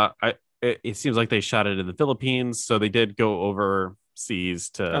 it seems like they shot it in the Philippines, so they did go overseas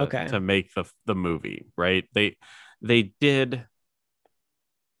to make the movie, right? They did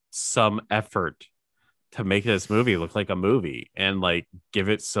some effort to make this movie look like a movie and, like, give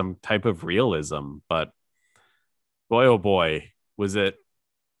it some type of realism, but boy, oh boy, was it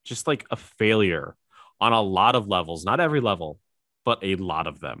just like a failure on a lot of levels. Not every level, but a lot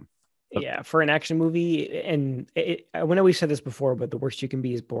of them. Yeah, for an action movie, and I know we've said this before, but the worst you can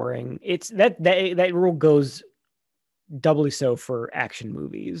be is boring. It's that rule goes doubly so for action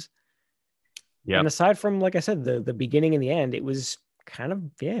movies. Yeah. And aside from, like I said, the beginning and the end, it was kind of,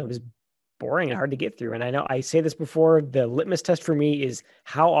 it was boring and hard to get through. And I know I say this before, the litmus test for me is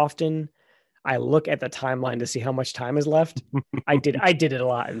how often I look at the timeline to see how much time is left. I did it a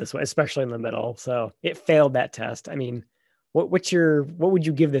lot in this way, especially in the middle. So it failed that test. I mean, what would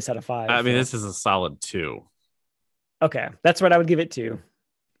you give this out of 5? I mean, this is a solid 2. Okay, that's what I would give it to.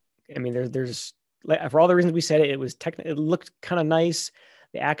 I mean, there's for all the reasons we said, it was it looked kind of nice.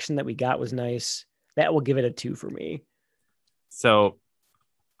 The action that we got was nice. That will give it a 2 for me. So,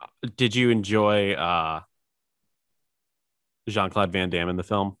 did you enjoy Jean-Claude Van Damme in the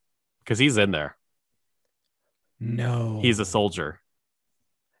film? Because he's in there. No. He's a soldier.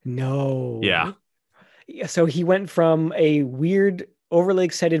 No. Yeah. So he went from a weird, overly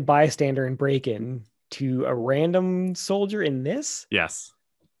excited bystander in Break-In to a random soldier in this? Yes.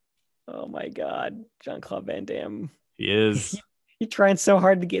 Oh my God, Jean-Claude Van Damme. He is. You're trying so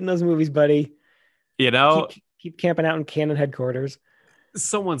hard to get in those movies, buddy. You know, Keep camping out in Canon headquarters.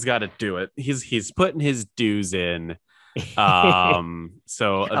 someone's got to do it. He's putting his dues in. So I'll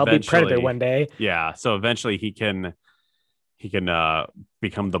be Predator eventually, one day. yeah. So eventually he can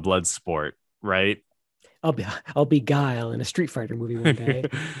become the blood sport, right? I'll be Guile in a Street Fighter movie one day.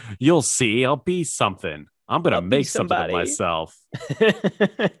 You'll see. I'll be something. I'm gonna make something of myself.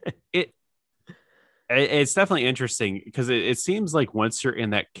 It's definitely interesting because it seems like once you're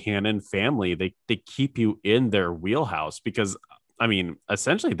in that canon family, they keep you in their wheelhouse because I mean,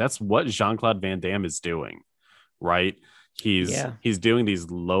 essentially that's what Jean-Claude Van Damme is doing, right? He's doing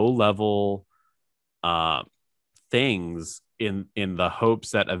these low level things in the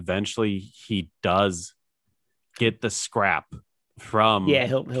hopes that eventually he does get the scrap from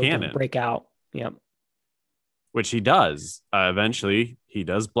he'll canon. break out. Yep. Which he does. Eventually, he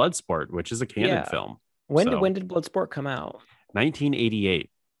does Bloodsport, which is a canon film. When did Bloodsport come out? 1988.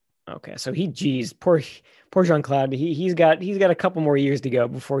 Okay, so poor Jean-Claude. He's got a couple more years to go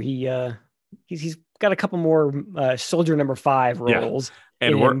before he's got a couple more Soldier Number 5 roles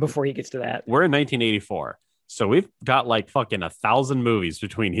before he gets to that. We're in 1984, so we've got like fucking 1,000 movies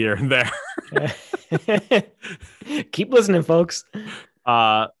between here and there. Keep listening, folks.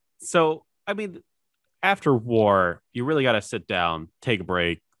 So I mean, after war, you really got to sit down, take a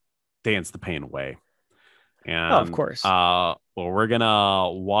break, dance the pain away. And of course. Well, we're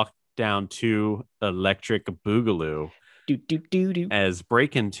gonna walk down to Electric Boogaloo. As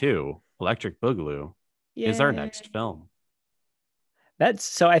Breakin' 2, Electric Boogaloo is our next film.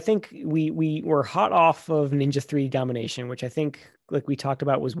 I think we were hot off of Ninja 3 Domination, which I think, like we talked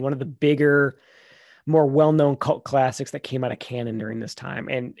about, was one of the bigger, more well-known cult classics that came out of canon during this time.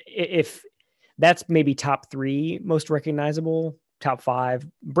 And if that's maybe top 3 most recognizable, top 5,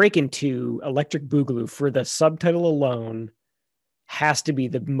 Breakin' 2, Electric Boogaloo, for the subtitle alone, has to be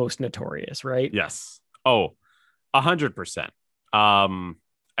the most notorious, right? Yes. Oh, 100%.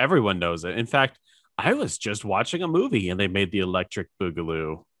 Everyone knows it. In fact, I was just watching a movie and they made the Electric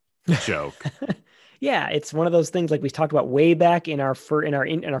Boogaloo joke. Yeah, it's one of those things like we talked about way back in our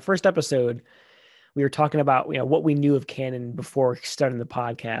first episode. We were talking about what we knew of canon before starting the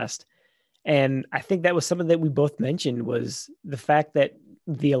podcast. And I think that was something that we both mentioned, was the fact that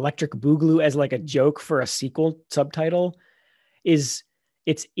the Electric Boogaloo as like a joke for a sequel subtitle it's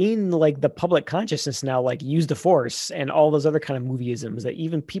in like the public consciousness now, like Use the Force and all those other kind of movieisms that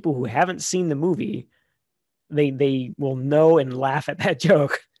even people who haven't seen the movie, they will know and laugh at that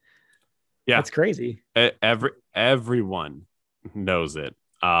joke. Yeah. That's crazy. Everyone knows it.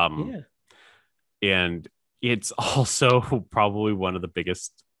 And it's also probably one of the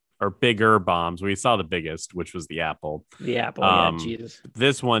biggest or bigger bombs. We saw the biggest, which was the Apple. The Apple, yeah, Jesus.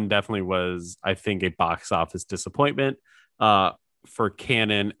 This one definitely was, I think, a box office disappointment for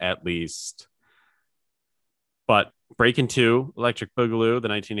canon, at least. But Breakin' 2, Electric Boogaloo, the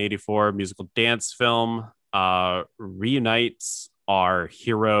 1984 musical dance film, reunites our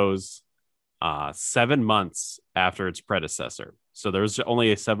heroes 7 months after its predecessor. So there's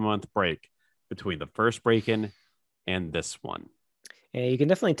only a 7-month break between the first Breakin' and this one. Yeah, you can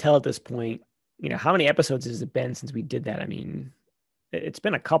definitely tell at this point, how many episodes has it been since we did that? I mean, it's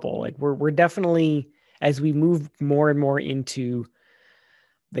been a couple. Like we're definitely, as we move more and more into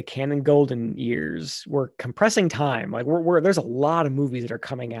the canon golden years, we're compressing time. Like there's a lot of movies that are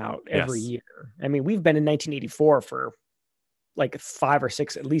coming out every year. I mean, we've been in 1984 for like 5 or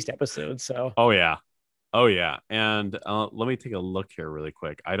 6 at least episodes. So oh yeah. And let me take a look here really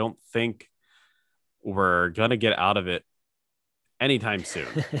quick. I don't think we're gonna get out of it anytime soon.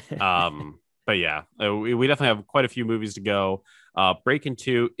 But yeah, we definitely have quite a few movies to go. Breakin'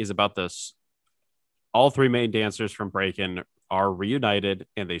 2 is about this. All 3 main dancers from Breakin' are reunited,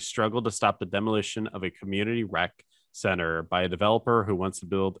 and they struggle to stop the demolition of a community rec center by a developer who wants to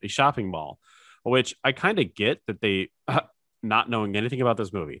build a shopping mall, which I kind of get that they, not knowing anything about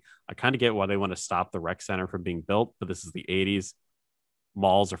this movie, I kind of get why they want to stop the rec center from being built, but this is the 80s.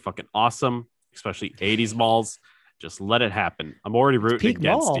 Malls are fucking awesome, especially 80s malls. Just let it happen. I'm already rooting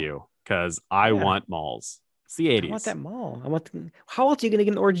against you because I want malls. It's the 80s. I want that mall. How else are you going to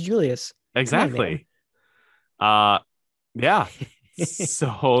get an Orange Julius? Exactly. Yeah.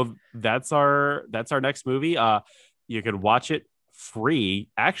 So that's our next movie. You can watch it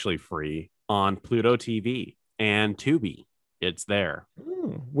actually free on Pluto TV and Tubi. It's there.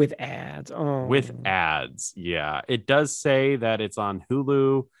 Ooh, with ads. Oh. With ads. Yeah. It does say that it's on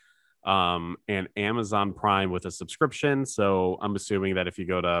Hulu and Amazon Prime with a subscription. So I'm assuming that if you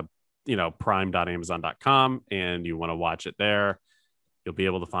go to, prime.amazon.com and you want to watch it there, you'll be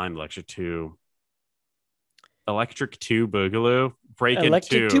able to find Electric 2 Boogaloo.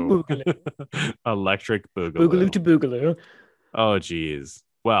 Electric to Boogaloo. Electric Boogaloo. Boogaloo to Boogaloo. Oh, geez.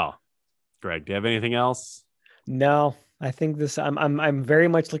 Well, Greg, do you have anything else? No, I think this. I'm very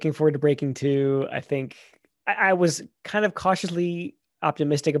much looking forward to Breaking 2. I think I was kind of cautiously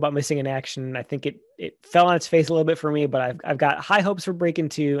optimistic about Missing in Action. I think it fell on its face a little bit for me, but I've got high hopes for Breaking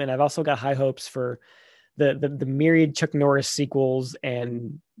 2, and I've also got high hopes for the myriad Chuck Norris sequels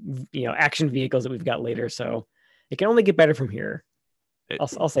and action vehicles that we've got later. So it can only get better from here.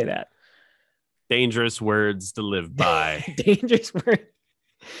 I'll say that. Dangerous words to live by. Dangerous word.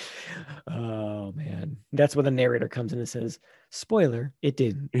 Oh man, that's where the narrator comes in and says, "Spoiler, it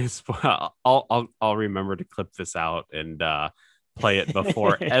didn't." I'll remember to clip this out and play it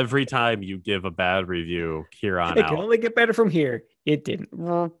before every time you give a bad review here on out. It can only get better from here. It didn't.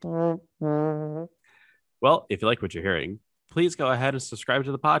 Well, if you like what you're hearing, please go ahead and subscribe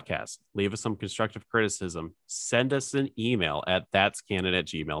to the podcast. Leave us some constructive criticism. Send us an email at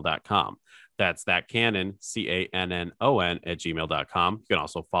thatscanon@gmail.com. That's thatcanon, CANNON @gmail.com. You can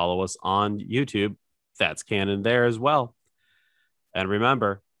also follow us on YouTube. That's Canon there as well. And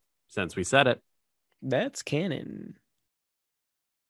remember, since we said it, that's canon.